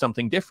believe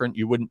something different,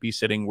 you wouldn't be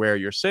sitting where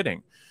you're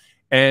sitting.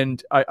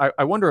 And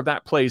I wonder if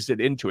that plays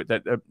it into it,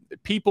 that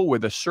people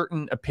with a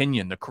certain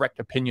opinion, the correct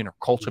opinion, are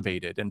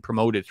cultivated and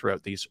promoted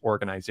throughout these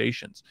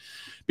organizations.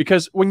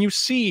 Because when you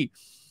see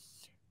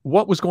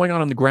what was going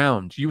on the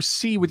ground, you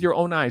see with your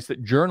own eyes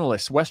that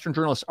journalists, Western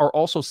journalists, are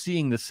also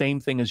seeing the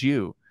same thing as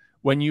you.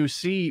 When you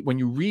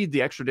read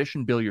the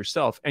extradition bill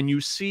yourself, and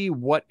you see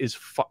what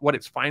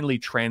it's finally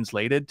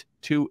translated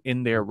to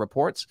in their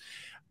reports,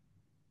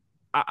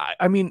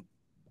 I mean,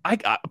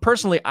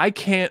 personally, I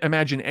can't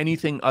imagine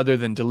anything other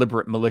than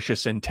deliberate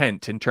malicious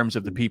intent in terms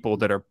of the people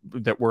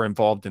that were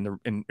involved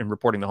in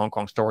reporting the Hong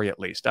Kong story. At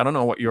least, I don't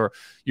know what your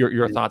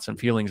thoughts and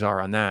feelings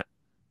are on that.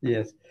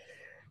 Yes.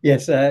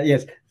 Yes,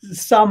 yes.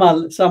 Some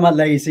are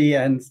lazy,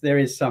 and there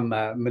is some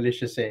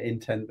malicious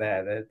intent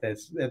there.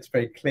 That's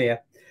very clear.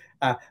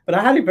 But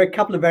I had a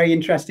couple of very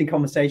interesting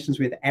conversations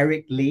with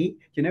Eric Lee. Do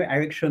you know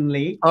Eric Shun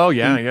Lee? Oh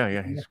yeah,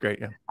 yeah. He's great.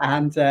 Yeah,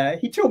 and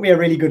he taught me a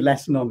really good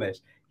lesson on this.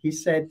 He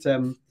said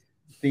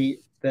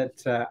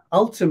that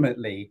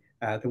ultimately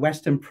the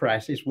Western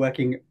press is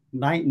working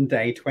night and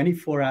day,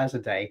 24 hours a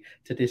day,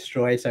 to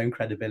destroy its own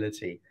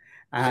credibility,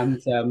 and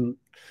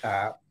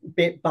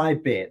bit by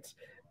bit,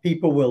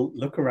 people will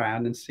look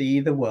around and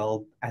see the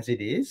world as it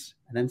is,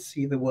 and then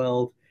see the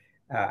world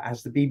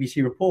as the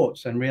BBC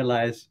reports, and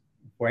realize,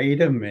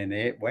 wait a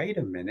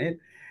minute.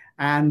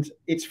 And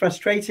it's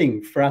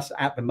frustrating for us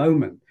at the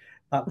moment.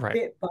 But right.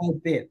 Bit by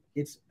bit,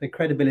 the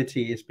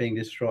credibility is being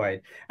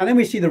destroyed. And then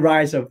we see the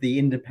rise of the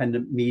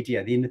independent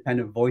media, the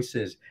independent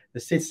voices, the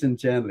citizen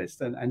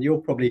journalists. And you're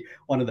probably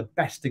one of the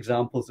best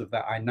examples of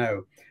that I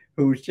know,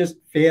 who's just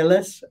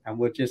fearless and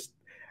will just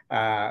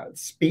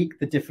speak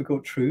the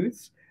difficult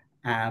truths.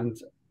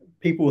 And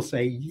people will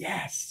say,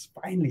 yes,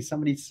 finally,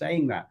 somebody's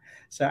saying that.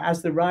 So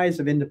as the rise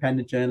of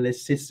independent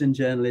journalists, citizen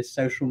journalists,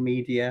 social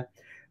media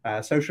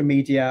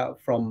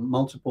from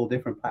multiple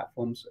different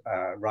platforms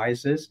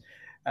rises,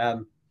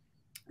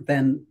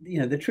 then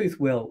the truth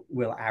will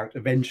out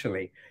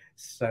eventually.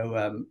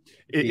 So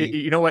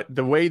you know what,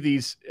 the way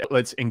these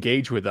outlets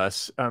engage with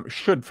us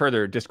should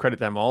further discredit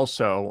them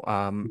also,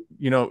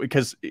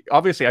 because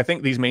obviously I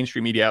think these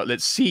mainstream media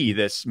outlets see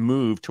this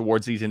move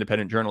towards these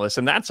independent journalists,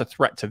 and that's a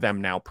threat to them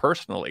now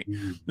personally.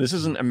 This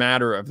isn't a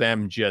matter of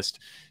them just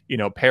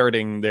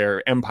parroting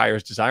their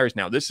empire's desires.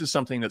 Now this is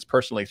something that's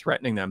personally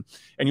threatening them.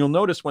 And you'll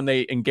notice when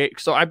they engage,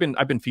 so I've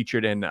been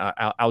featured in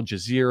Al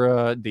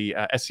Jazeera, the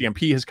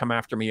SCMP has come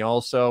after me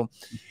also.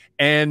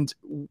 And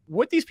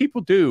what these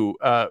people do,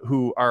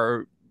 who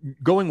are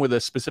going with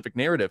a specific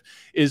narrative,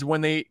 is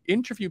when they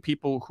interview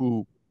people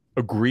who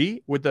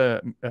agree with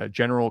the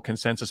general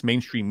consensus,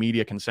 mainstream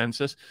media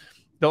consensus,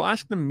 they'll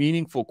ask them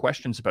meaningful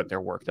questions about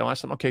their work. They'll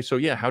ask them, okay, so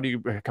yeah, how do you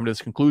come to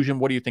this conclusion?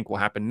 What do you think will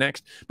happen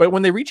next? But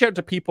when they reach out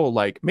to people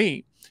like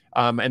me,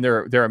 and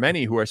there are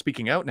many who are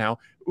speaking out now,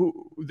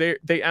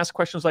 they ask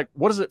questions like,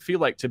 what does it feel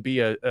like to be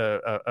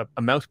a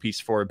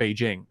mouthpiece for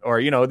Beijing?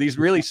 Or, these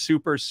really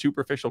super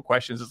superficial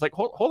questions. It's like,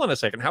 hold on a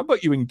second. How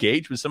about you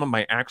engage with some of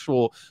my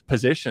actual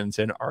positions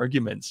and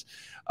arguments?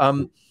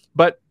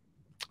 But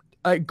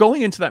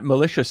going into that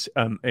malicious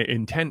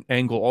intent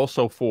angle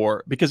also,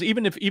 because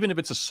even if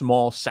it's a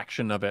small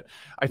section of it,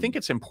 I think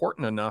it's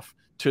important enough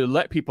to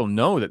let people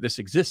know that this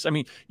exists. I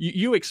mean,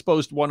 you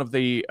exposed one of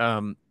the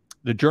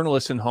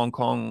journalists in Hong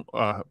Kong,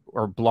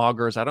 or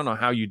bloggers, I don't know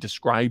how you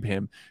describe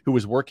him, who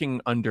was working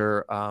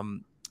under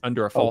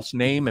a false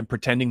name and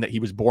pretending that he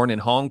was born in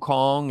Hong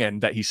Kong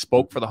and that he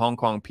spoke for the Hong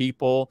Kong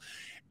people.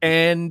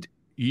 And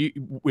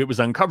it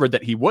was uncovered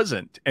that he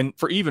wasn't. And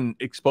for even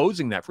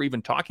exposing that, for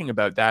even talking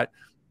about that,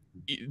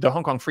 the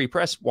Hong Kong Free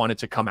Press wanted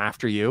to come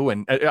after you.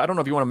 And I don't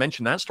know if you want to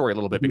mention that story a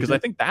little bit, because I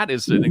think that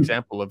is an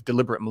example of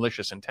deliberate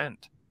malicious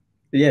intent.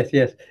 Yes,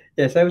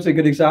 that was a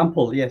good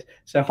example. Yes.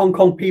 So Hong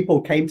Kong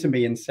people came to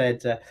me and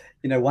said,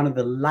 one of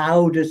the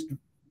loudest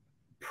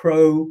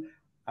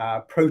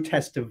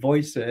protester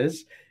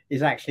voices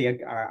is actually a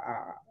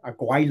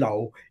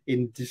Guailo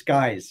in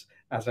disguise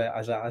as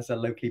a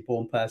locally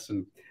born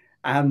person.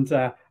 And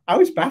I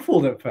was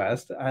baffled at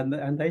first.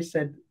 And they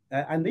said,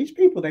 and these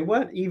people, they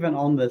weren't even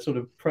on the sort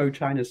of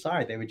pro-China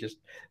side. They were just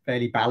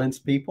fairly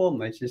balanced people.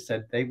 And they just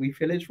said, we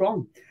feel it's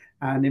wrong.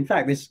 And in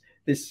fact,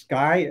 this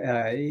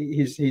guy,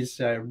 his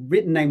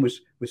written name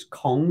was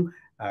Kong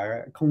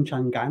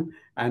Changgan,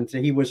 and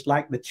he was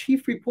like the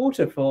chief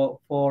reporter for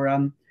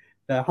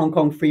the Hong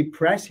Kong Free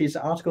Press. His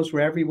articles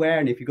were everywhere,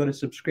 and if you got a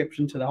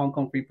subscription to the Hong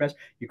Kong Free Press,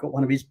 you got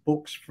one of his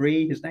books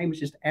free. His name was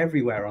just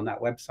everywhere on that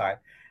website,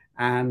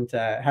 and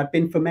had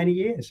been for many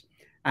years.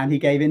 And he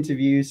gave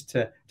interviews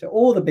to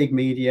all the big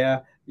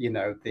media. He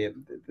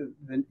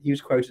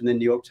was quoted in the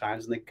New York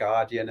Times and the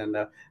Guardian and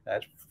the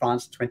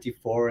France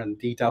 24 and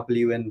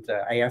DW and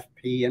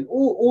AFP and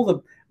all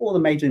the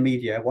major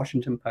media,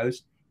 Washington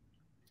Post.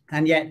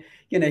 And yet,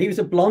 he was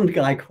a blonde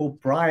guy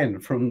called Brian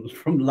from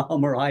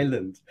Llama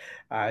Island,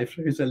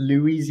 who's a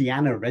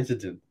Louisiana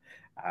resident,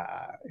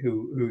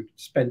 who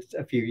spent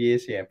a few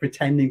years here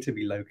pretending to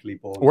be locally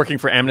born. Working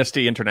for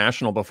Amnesty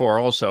International before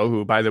also,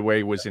 who, by the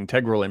way, was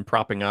integral in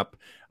propping up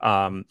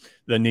the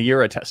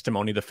Nury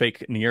testimony, the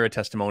fake Nury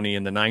testimony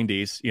in the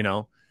 90s,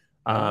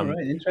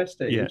 Right,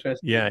 interesting.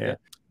 Yeah.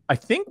 I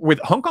think with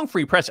Hong Kong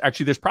Free Press,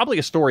 actually, there's probably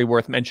a story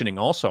worth mentioning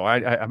also.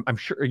 I'm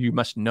sure you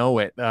must know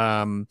it,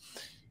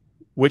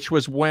 which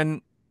was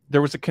when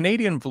there was a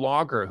Canadian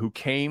vlogger who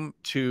came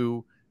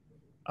to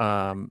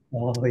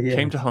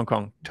came to Hong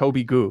Kong,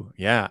 Toby Gu,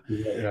 right.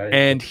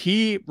 And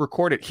he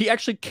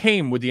actually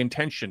came with the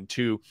intention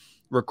to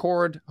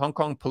record Hong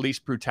Kong police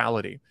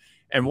brutality,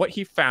 and what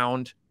he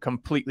found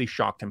completely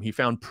shocked him. He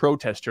found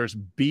protesters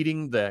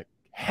beating the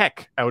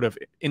heck out of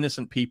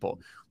innocent people,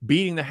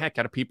 beating the heck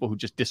out of people who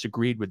just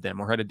disagreed with them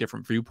or had a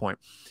different viewpoint.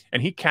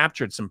 And he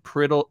captured some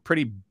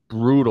pretty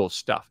brutal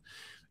stuff.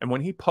 And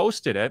when he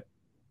posted it,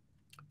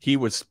 he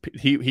was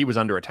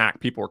under attack.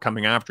 People were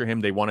coming after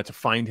him. They wanted to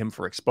find him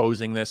for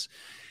exposing this.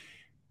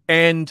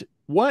 And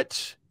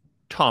what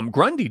Tom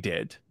Grundy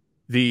did,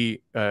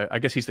 I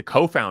guess he's the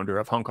co-founder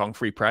of Hong Kong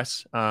Free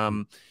Press.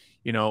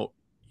 You know,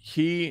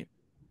 he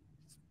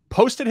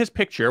posted his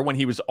picture when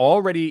he was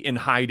already in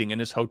hiding in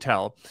his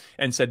hotel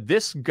and said,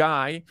 "This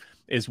guy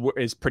is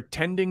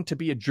pretending to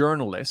be a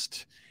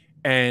journalist,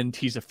 and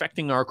he's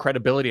affecting our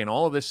credibility and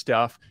all of this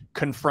stuff.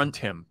 Confront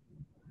him."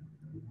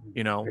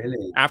 You know,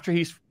 really? After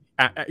he's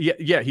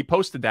yeah, he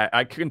posted that.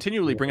 I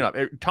continually bring it up.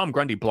 Tom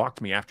Grundy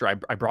blocked me after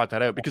I brought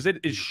that out because it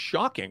is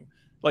shocking.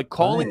 Like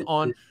calling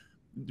on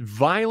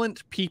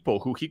violent people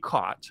who he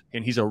caught,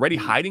 and he's already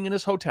hiding in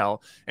his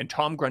hotel. And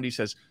Tom Grundy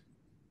says,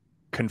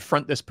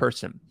 confront this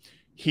person.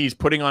 He's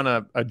putting on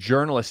a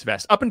journalist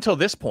vest. Up until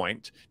this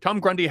point, Tom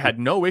Grundy had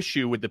no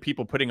issue with the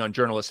people putting on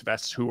journalist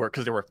vests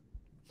because there were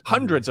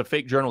hundreds of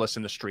fake journalists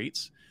in the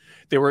streets.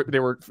 There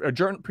were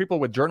people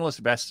with journalist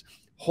vests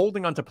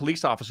holding onto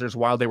police officers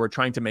while they were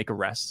trying to make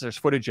arrests. There's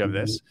footage of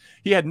this.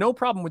 He had no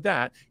problem with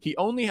that. He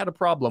only had a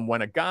problem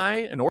when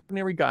an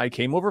ordinary guy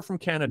came over from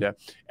Canada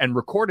and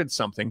recorded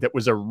something that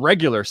was a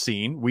regular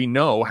scene. We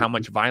know how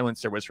much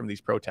violence there was from these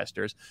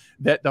protesters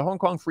that the Hong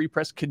Kong Free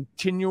Press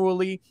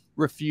continually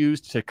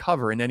refused to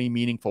cover in any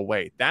meaningful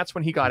way. That's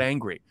when he got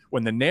angry,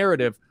 when the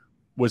narrative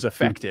was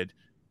affected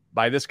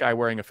by this guy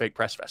wearing a fake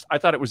press vest. I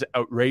thought it was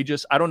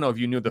outrageous. I don't know if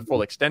you knew the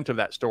full extent of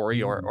that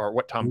story or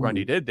what Tom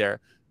Grundy did there.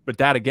 But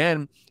that,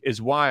 again,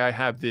 is why I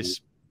have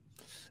this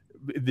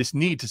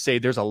need to say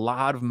there's a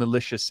lot of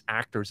malicious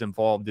actors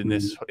involved in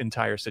this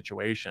entire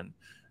situation.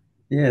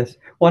 Yes.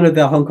 One of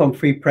the Hong Kong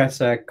Free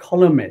Press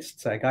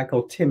columnists, a guy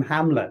called Tim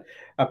Hamlet,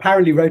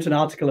 apparently wrote an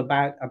article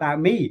about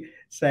me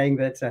saying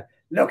that,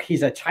 look,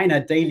 he's a China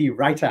Daily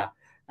writer,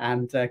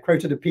 and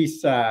quoted a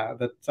piece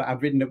that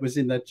I've written that was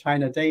in the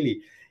China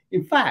Daily.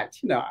 In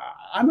fact, you know,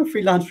 I'm a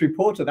freelance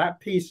reporter. That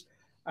piece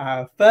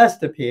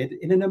first appeared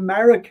in an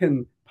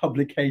American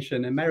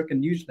publication,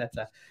 American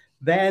newsletter.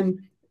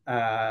 Then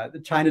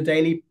the China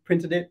Daily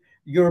printed it.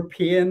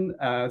 European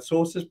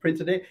sources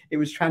printed it. It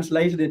was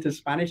translated into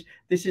Spanish.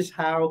 This is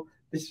how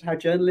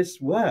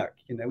journalists work.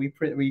 You know,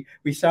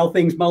 we sell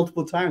things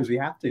multiple times. We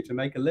have to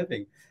make a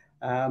living.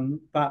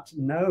 But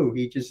no,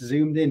 he just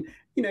zoomed in.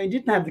 You know, he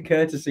didn't have the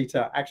courtesy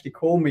to actually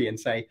call me and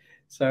say,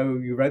 "So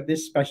you wrote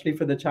this specially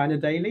for the China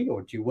Daily,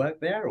 or do you work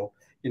there?" Or,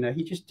 you know,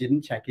 he just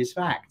didn't check his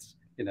facts.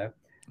 You know,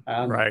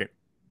 right.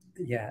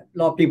 Yeah, a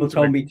lot of people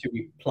told me to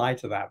reply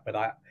to that, but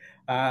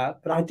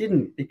I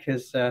didn't,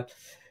 because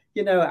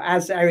you know,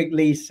 as Eric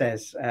Lee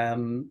says,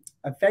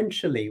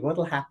 eventually what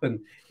will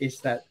happen is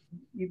that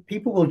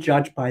people will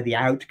judge by the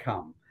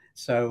outcome.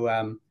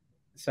 So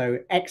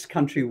X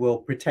country will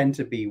pretend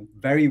to be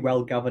very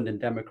well governed and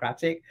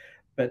democratic,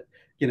 but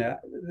you know,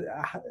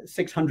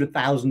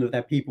 600,000 of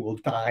their people will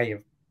die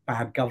of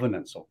bad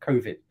governance or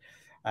COVID.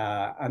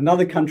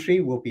 Another country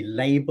will be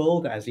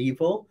labeled as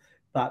evil,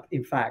 but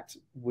in fact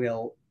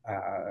will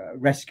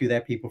rescue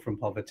their people from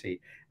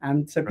poverty.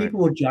 And so people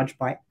will judge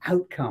by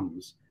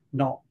outcomes,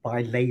 not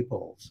by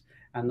labels.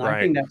 And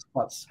I think that's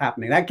what's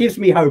happening. That gives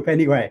me hope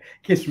anyway.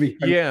 Gives me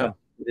hope. Yeah.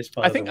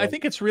 I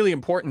think it's really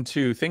important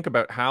to think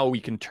about how we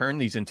can turn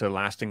these into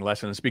lasting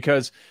lessons,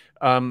 because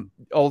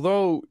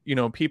although, you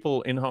know,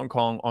 people in Hong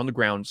Kong on the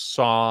ground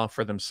saw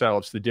for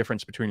themselves the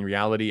difference between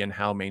reality and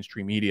how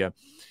mainstream media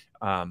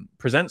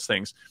presents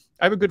things.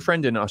 I have a good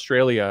friend in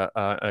Australia,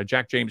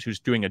 Jack James, who's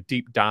doing a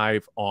deep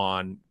dive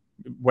on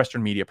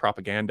Western media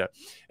propaganda.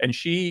 And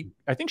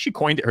I think she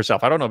coined it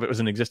herself. I don't know if it was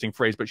an existing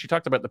phrase, but she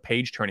talked about the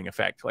page turning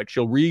effect. Like,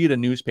 she'll read a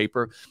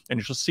newspaper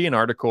and she'll see an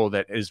article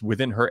that is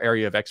within her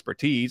area of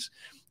expertise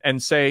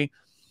and say,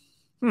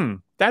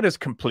 that is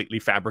completely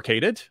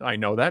fabricated. I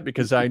know that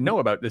because I know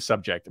about this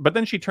subject. But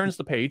then she turns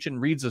the page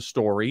and reads a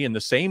story in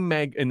the same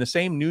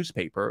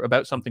newspaper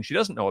about something she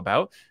doesn't know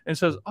about and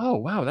says, "Oh,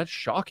 wow, that's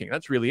shocking.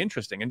 That's really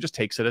interesting," and just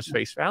takes it as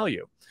face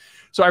value.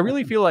 So I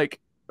really feel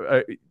like,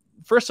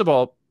 first of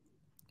all,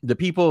 the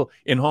people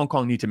in Hong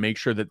Kong need to make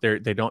sure that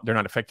they're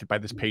not affected by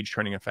this page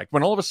turning effect.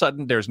 When all of a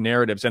sudden there's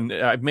narratives, and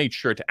I've made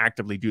sure to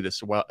actively do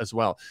this as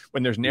well.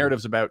 When there's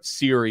narratives about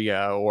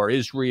Syria or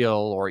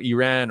Israel or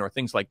Iran or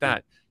things like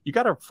that, you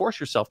got to force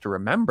yourself to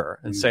remember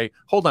and say,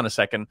 hold on a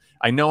second,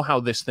 I know how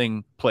this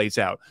thing plays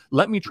out.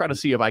 Let me try to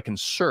see if I can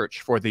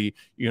search for the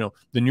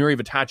Nury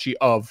Vittachi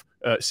of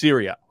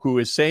Syria, who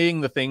is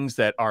saying the things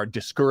that are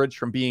discouraged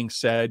from being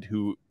said,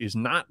 who is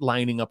not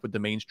lining up with the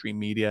mainstream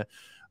media.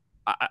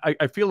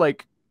 I feel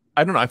like,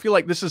 I don't know. I feel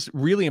like this is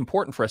really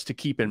important for us to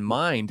keep in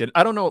mind. And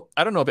I don't know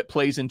if it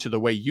plays into the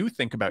way you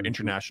think about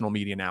international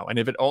media now, and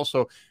if it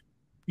also,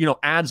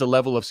 adds a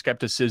level of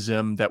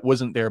skepticism that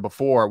wasn't there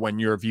before when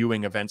you're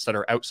viewing events that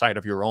are outside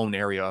of your own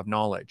area of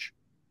knowledge.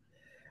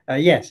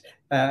 Yes,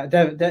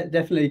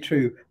 definitely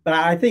true. But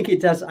I think it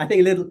does. I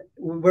think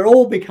we're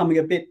all becoming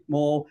a bit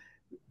more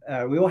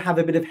we all have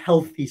a bit of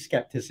healthy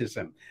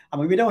skepticism. I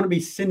mean, we don't want to be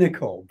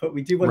cynical, but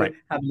we do want to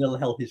have a little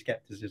healthy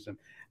skepticism,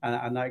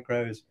 and that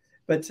grows.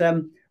 But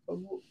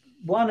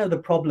one of the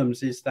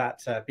problems is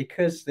that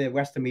because the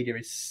Western media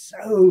is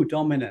so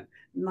dominant,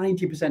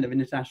 90% of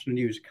international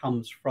news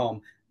comes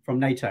from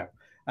NATO.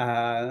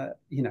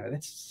 You know,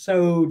 that's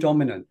so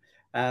dominant.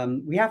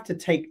 We have to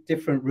take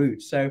different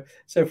routes. So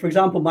for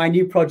example, my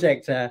new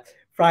project,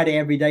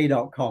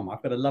 FridayEveryday.com,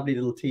 I've got a lovely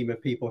little team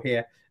of people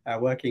here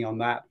working on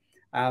that.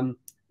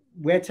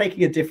 We're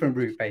taking a different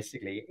route,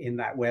 basically, in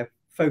that we're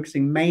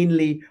focusing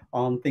mainly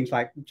on things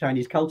like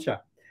Chinese culture,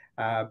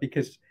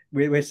 because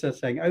we're sort of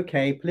saying,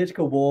 okay,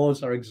 political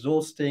wars are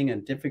exhausting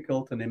and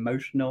difficult and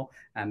emotional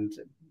and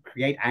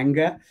create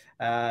anger.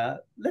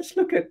 Let's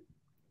look at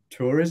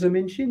tourism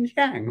in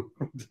Xinjiang,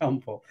 for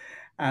example.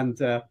 And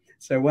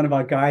so one of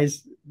our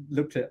guys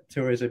looked at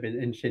tourism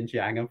in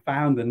Xinjiang and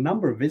found the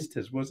number of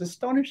visitors was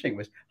astonishing,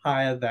 was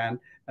higher than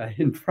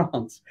in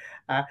France.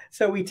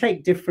 So we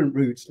take different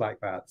routes like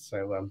that.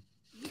 So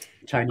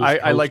Chinese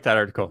I like that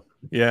article.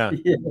 Yeah,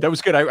 yeah. That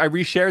was good. I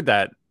reshared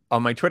that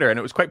on my Twitter, and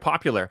it was quite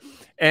popular.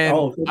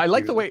 And I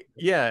like the way,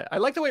 I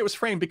like the way it was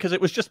framed, because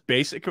it was just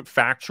basic,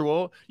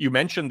 factual. You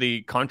mentioned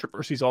the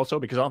controversies also,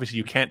 because obviously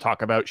you can't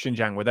talk about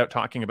Xinjiang without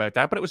talking about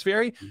that, but it was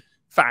very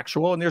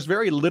factual, and there's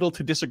very little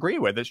to disagree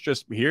with. It's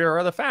just, here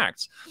are the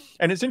facts.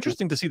 And it's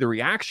interesting to see the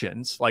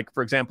reactions. Like,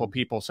 for example,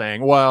 people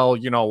saying, well,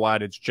 you know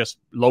what, it's just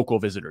local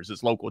visitors,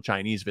 it's local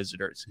Chinese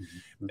visitors.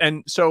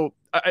 And so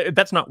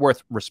that's not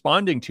worth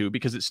responding to,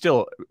 because it's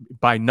still,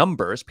 by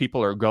numbers,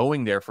 people are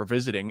going there for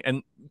visiting.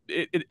 And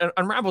it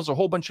unravels a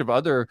whole bunch of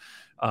other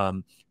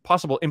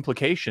possible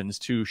implications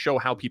to show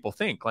how people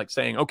think, like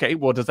saying, okay,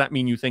 well, does that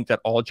mean you think that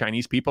all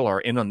Chinese people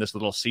are in on this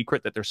little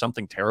secret, that there's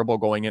something terrible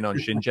going in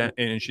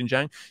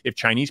Xinjiang? If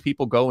Chinese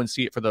people go and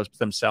see it for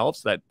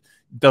themselves, that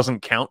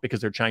doesn't count because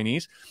they're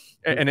Chinese.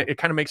 And it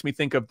kind of makes me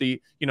think of the,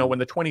 you know, when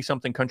the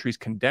 20-something countries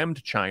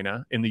condemned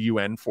China in the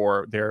UN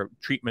for their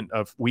treatment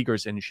of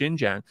Uyghurs in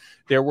Xinjiang,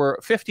 there were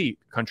 50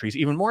 countries,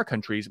 even more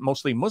countries,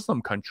 mostly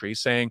Muslim countries,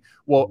 saying,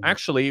 well,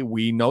 actually,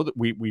 we know that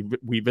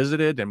we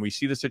visited and we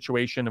see the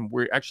situation, and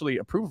we actually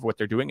approve of what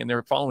they're doing, and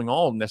they're following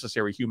all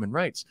necessary human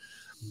rights.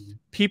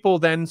 People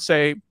then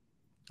say,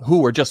 who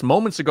were just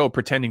moments ago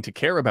pretending to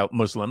care about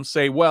Muslims,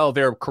 say, well,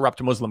 they're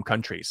corrupt Muslim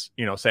countries,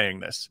 you know, saying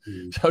this.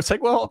 So it's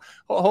like, well,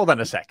 hold on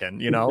a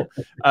second, you know.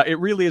 It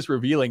really is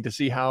revealing to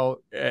see how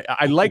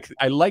I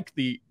like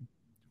the,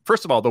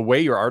 first of all, the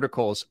way your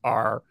articles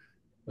are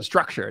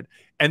structured,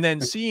 and then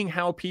seeing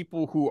how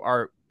people who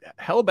are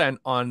hellbent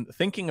on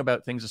thinking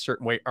about things a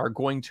certain way are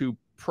going to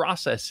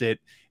process it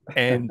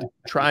and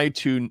try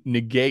to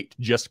negate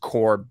just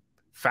core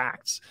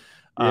facts.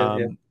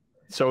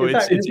 So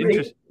it's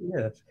interesting.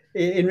 Yes.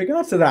 In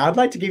regards to that, I'd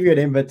like to give you an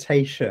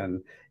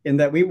invitation, in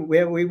that we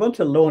want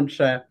to launch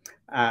a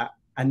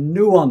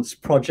nuance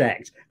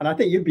project, and I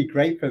think you'd be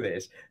great for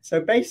this.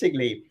 So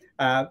basically,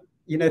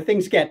 you know,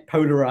 things get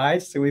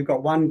polarized. So we've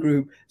got one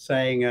group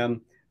saying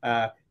in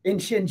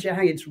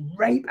Xinjiang it's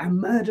rape and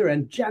murder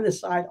and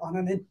genocide on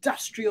an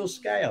industrial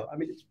scale. I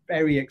mean, it's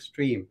very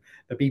extreme,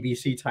 the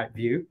BBC type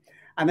view.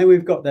 And then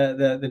we've got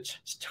the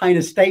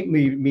China state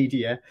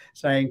media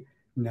saying,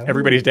 no,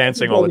 everybody's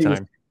dancing all the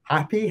time.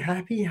 Happy,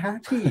 happy,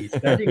 happy,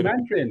 studying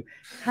Mandarin,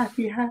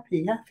 happy,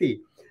 happy, happy.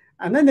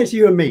 And then there's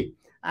you and me.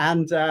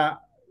 And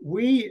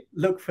we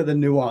look for the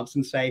nuance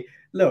and say,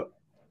 look,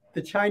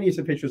 the Chinese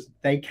officials,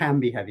 they can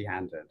be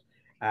heavy-handed.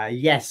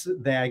 Yes,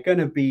 they're going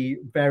to be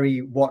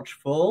very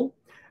watchful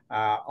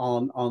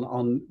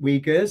on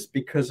Uyghurs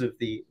because of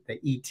the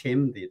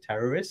ETIM, the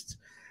terrorists.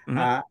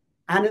 And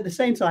at the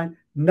same time,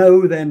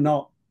 no, they're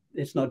not.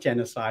 It's not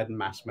genocide and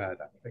mass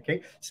murder.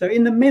 Okay, so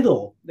in the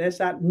middle, there's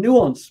that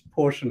nuance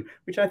portion,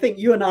 which I think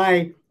you and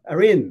I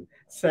are in,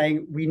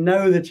 saying we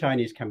know the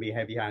Chinese can be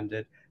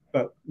heavy-handed,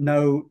 but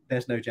no,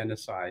 there's no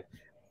genocide.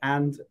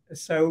 And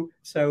so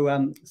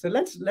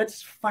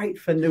let's fight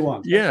for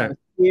nuance. Yeah,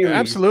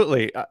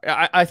 absolutely.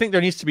 I think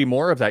there needs to be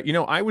more of that. You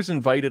know, I was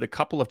invited a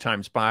couple of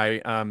times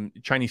by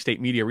Chinese state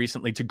media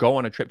recently to go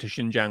on a trip to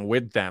Xinjiang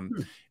with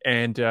them.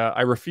 And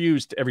I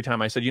refused every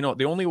time. I said, you know,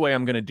 the only way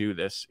I'm going to do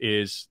this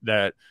is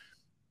that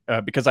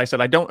because I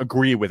said, I don't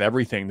agree with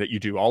everything that you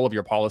do, all of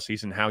your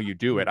policies and how you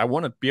do it. I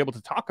want to be able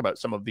to talk about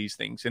some of these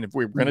things. And if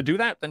we're going to do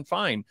that, then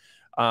fine.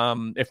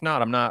 If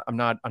not, I'm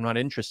not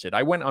interested.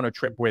 I went on a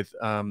trip with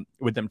them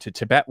to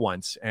Tibet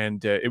once,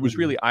 and it was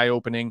really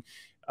eye-opening.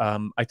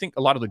 I think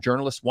a lot of the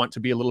journalists want to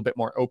be a little bit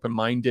more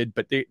open-minded,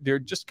 but they're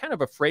just kind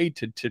of afraid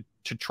to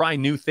try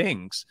new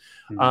things.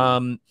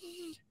 And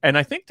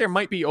I think there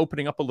might be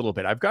opening up a little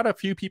bit. I've got a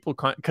few people,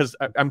 because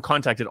I'm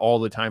contacted all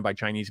the time by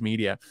Chinese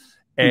media.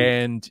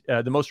 And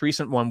the most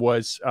recent one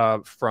was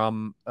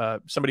from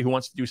somebody who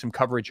wants to do some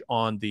coverage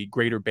on the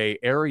Greater Bay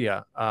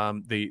Area,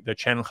 the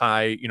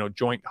Shanghai, you know,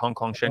 joint Hong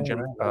Kong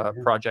Shenzhen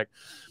project.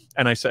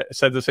 And I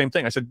said the same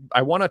thing. I said,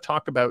 I want to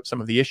talk about some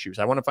of the issues.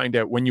 I want to find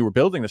out, when you were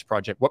building this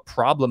project, what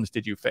problems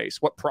did you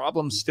face? What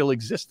problems still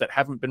exist that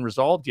haven't been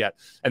resolved yet?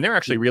 And they're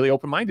actually really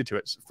open-minded to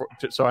it.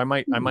 So I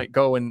might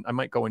go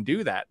and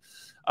do that.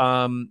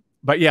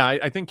 but yeah,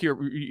 I think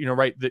you're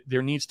right that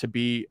there needs to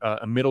be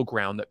a middle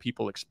ground that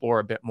people explore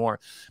a bit more.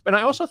 But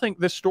I also think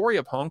this story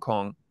of Hong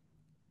Kong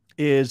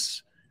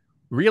is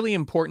really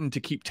important to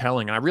keep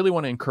telling. And I really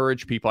want to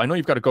encourage people. I know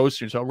you've got to go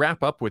soon, so I'll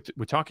wrap up with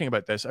talking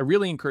about this. I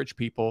really encourage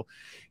people,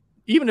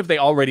 even if they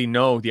already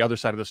know the other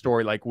side of the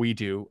story like we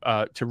do,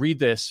 to read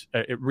this.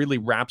 It really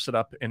wraps it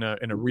up in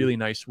a really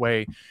nice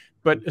way.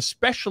 But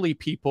especially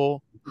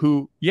people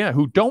who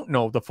don't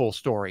know the full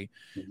story,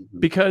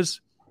 because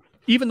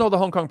even though the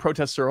Hong Kong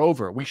protests are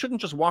over, we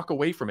shouldn't just walk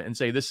away from it and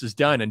say this is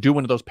done and do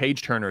one of those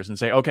page turners and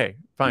say, okay,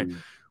 fine.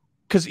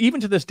 Because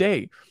even to this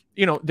day,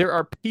 there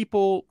are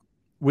people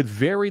with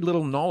very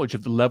little knowledge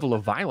of the level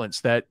of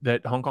violence that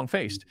Hong Kong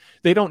faced.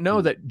 They don't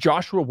know that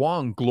Joshua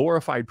Wong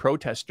glorified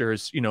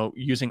protesters,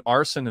 using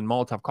arson and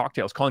Molotov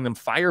cocktails, calling them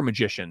fire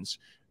magicians,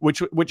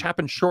 which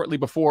happened shortly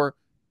before,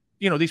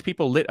 these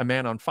people lit a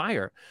man on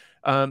fire.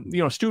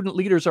 Student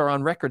leaders are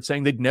on record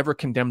saying they'd never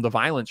condemn the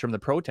violence from the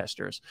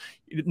protesters.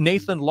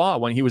 Nathan Law,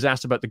 when he was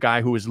asked about the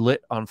guy who was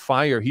lit on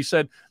fire, he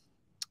said,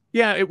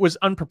 yeah, it was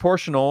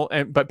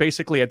unproportional. But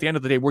basically, at the end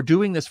of the day, we're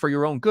doing this for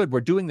your own good. We're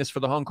doing this for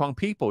the Hong Kong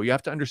people. You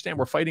have to understand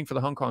we're fighting for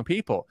the Hong Kong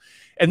people.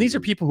 And these are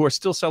people who are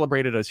still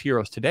celebrated as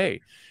heroes today.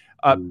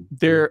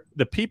 They're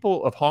the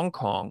people of Hong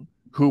Kong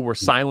who were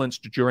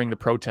silenced during the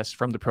protests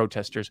from the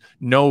protesters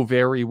know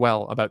very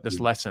well about this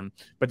lesson.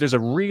 But there's a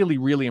really,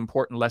 really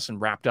important lesson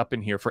wrapped up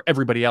in here for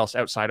everybody else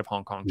outside of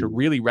Hong Kong to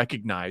really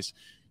recognize.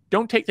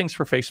 Don't take things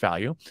for face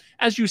value.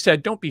 As you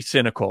said, don't be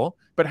cynical,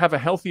 but have a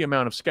healthy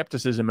amount of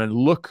skepticism and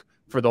look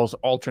for those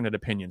alternate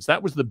opinions.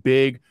 That was the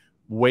big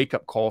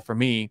wake-up call for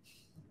me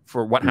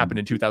for what happened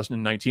in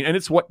 2019. And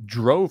it's what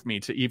drove me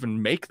to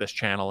even make this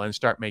channel and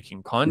start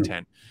making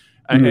content.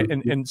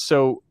 And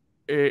so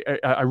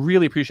I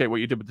really appreciate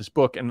what you did with this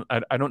book. And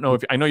I don't know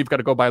if I know you've got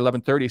to go by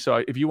 11:30.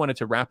 So if you wanted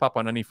to wrap up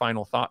on any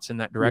final thoughts in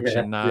that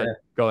direction,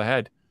 go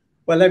ahead.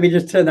 Well, let me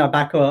just turn that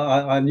back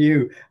on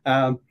you.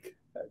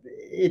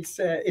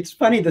 It's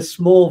funny, the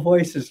small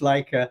voices,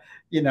 like,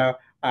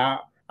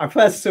 I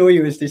first saw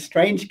you as this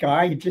strange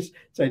guy. He just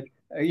said,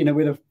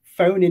 with a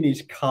phone in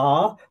his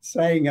car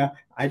saying,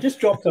 I just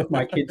dropped off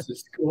my kids at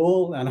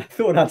school and I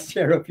thought I'd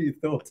share a few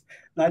thoughts.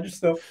 And I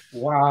just thought,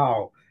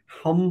 wow,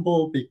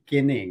 humble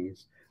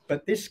beginnings.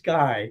 But this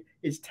guy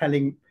is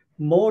telling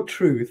more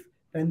truth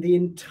than the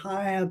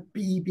entire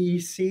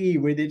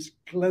BBC with its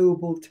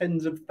global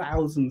tens of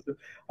thousands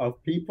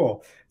of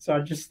people. So I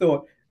just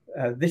thought,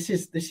 this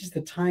is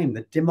the time,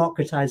 the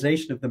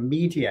democratization of the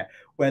media,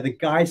 where the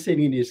guy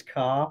sitting in his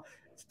car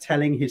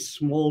telling his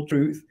small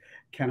truth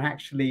can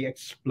actually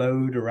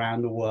explode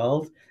around the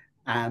world.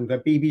 And the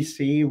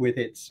BBC, with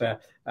its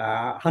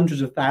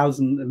hundreds of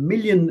thousands,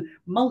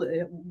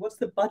 what's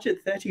the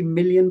budget? £30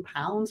 million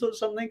or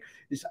something?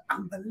 This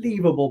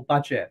unbelievable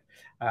budget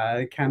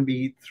can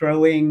be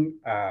throwing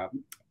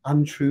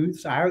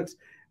untruths out.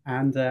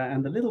 And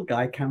the little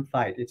guy can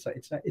fight.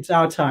 It's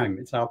our time.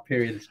 It's our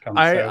period has come.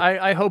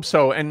 I hope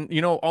so. And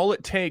all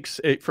it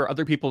takes for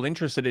other people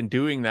interested in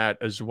doing that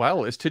as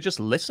well is to just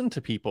listen to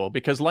people,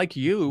 because like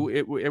you,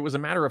 it was a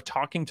matter of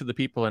talking to the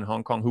people in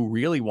Hong Kong who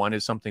really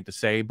wanted something to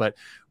say but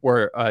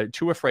were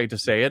too afraid to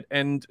say it,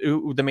 and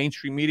the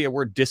mainstream media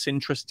were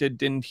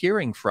disinterested in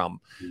hearing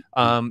from.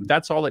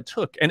 That's all it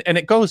took. And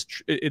it goes.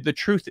 The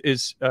truth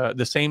is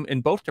the same in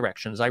both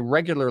directions. I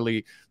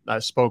regularly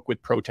spoke with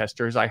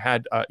protesters. I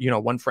had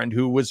one friend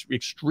who was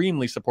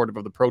extremely supportive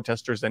of the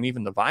protesters and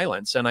even the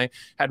violence, and I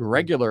had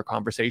regular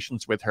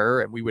conversations with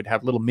her, and we would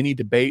have little mini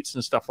debates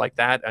and stuff like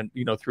that, and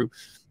through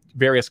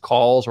various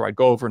calls, or I'd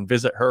go over and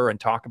visit her and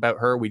talk about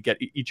her. We'd get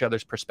each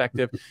other's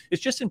perspective. It's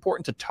just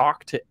important to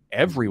talk to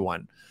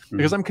everyone,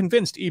 because I'm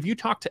convinced if you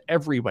talk to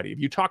everybody, if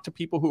you talk to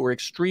people who are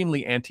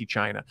extremely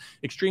anti-China,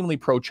 extremely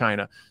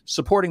pro-China,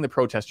 supporting the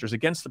protesters,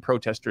 against the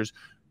protesters,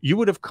 you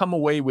would have come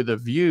away with a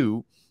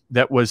view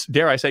that was,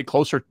 dare I say,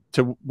 closer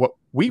to what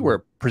we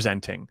were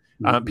presenting.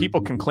 People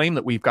can claim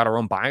that we've got our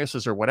own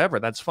biases or whatever.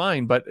 That's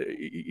fine. But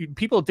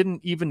people didn't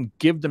even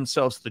give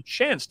themselves the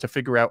chance to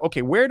figure out,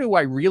 okay, where do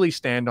I really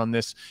stand on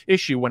this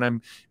issue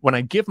when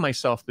I give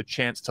myself the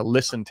chance to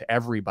listen to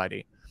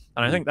everybody?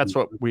 And I think that's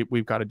what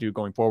we've got to do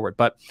going forward.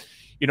 But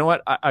you know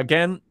what? I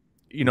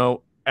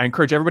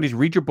encourage everybody to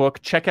read your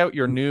book. Check out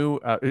your new,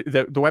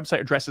 the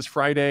website address is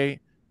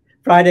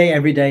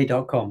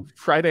FridayEveryday.com.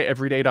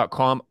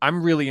 FridayEveryday.com.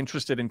 I'm really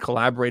interested in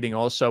collaborating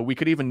also. We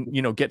could even,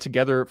 get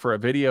together for a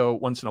video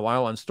once in a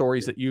while on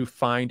stories that you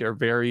find are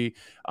very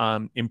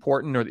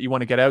important or that you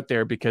want to get out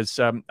there, because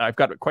I've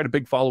got quite a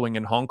big following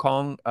in Hong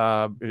Kong,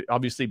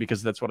 obviously,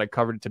 because that's what I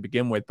covered to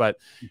begin with. But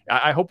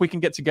I hope we can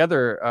get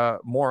together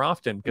more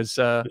often, because,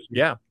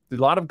 yeah, a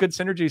lot of good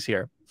synergies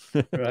here.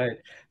 Right.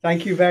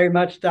 Thank you very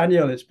much,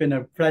 Daniel. It's been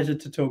a pleasure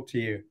to talk to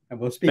you. And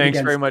we'll speak again.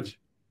 Thanks very much.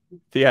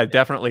 Yeah,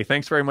 definitely.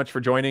 Thanks very much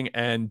for joining,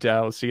 and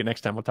we'll see you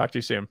next time. We'll talk to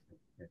you soon.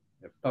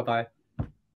 Bye-bye.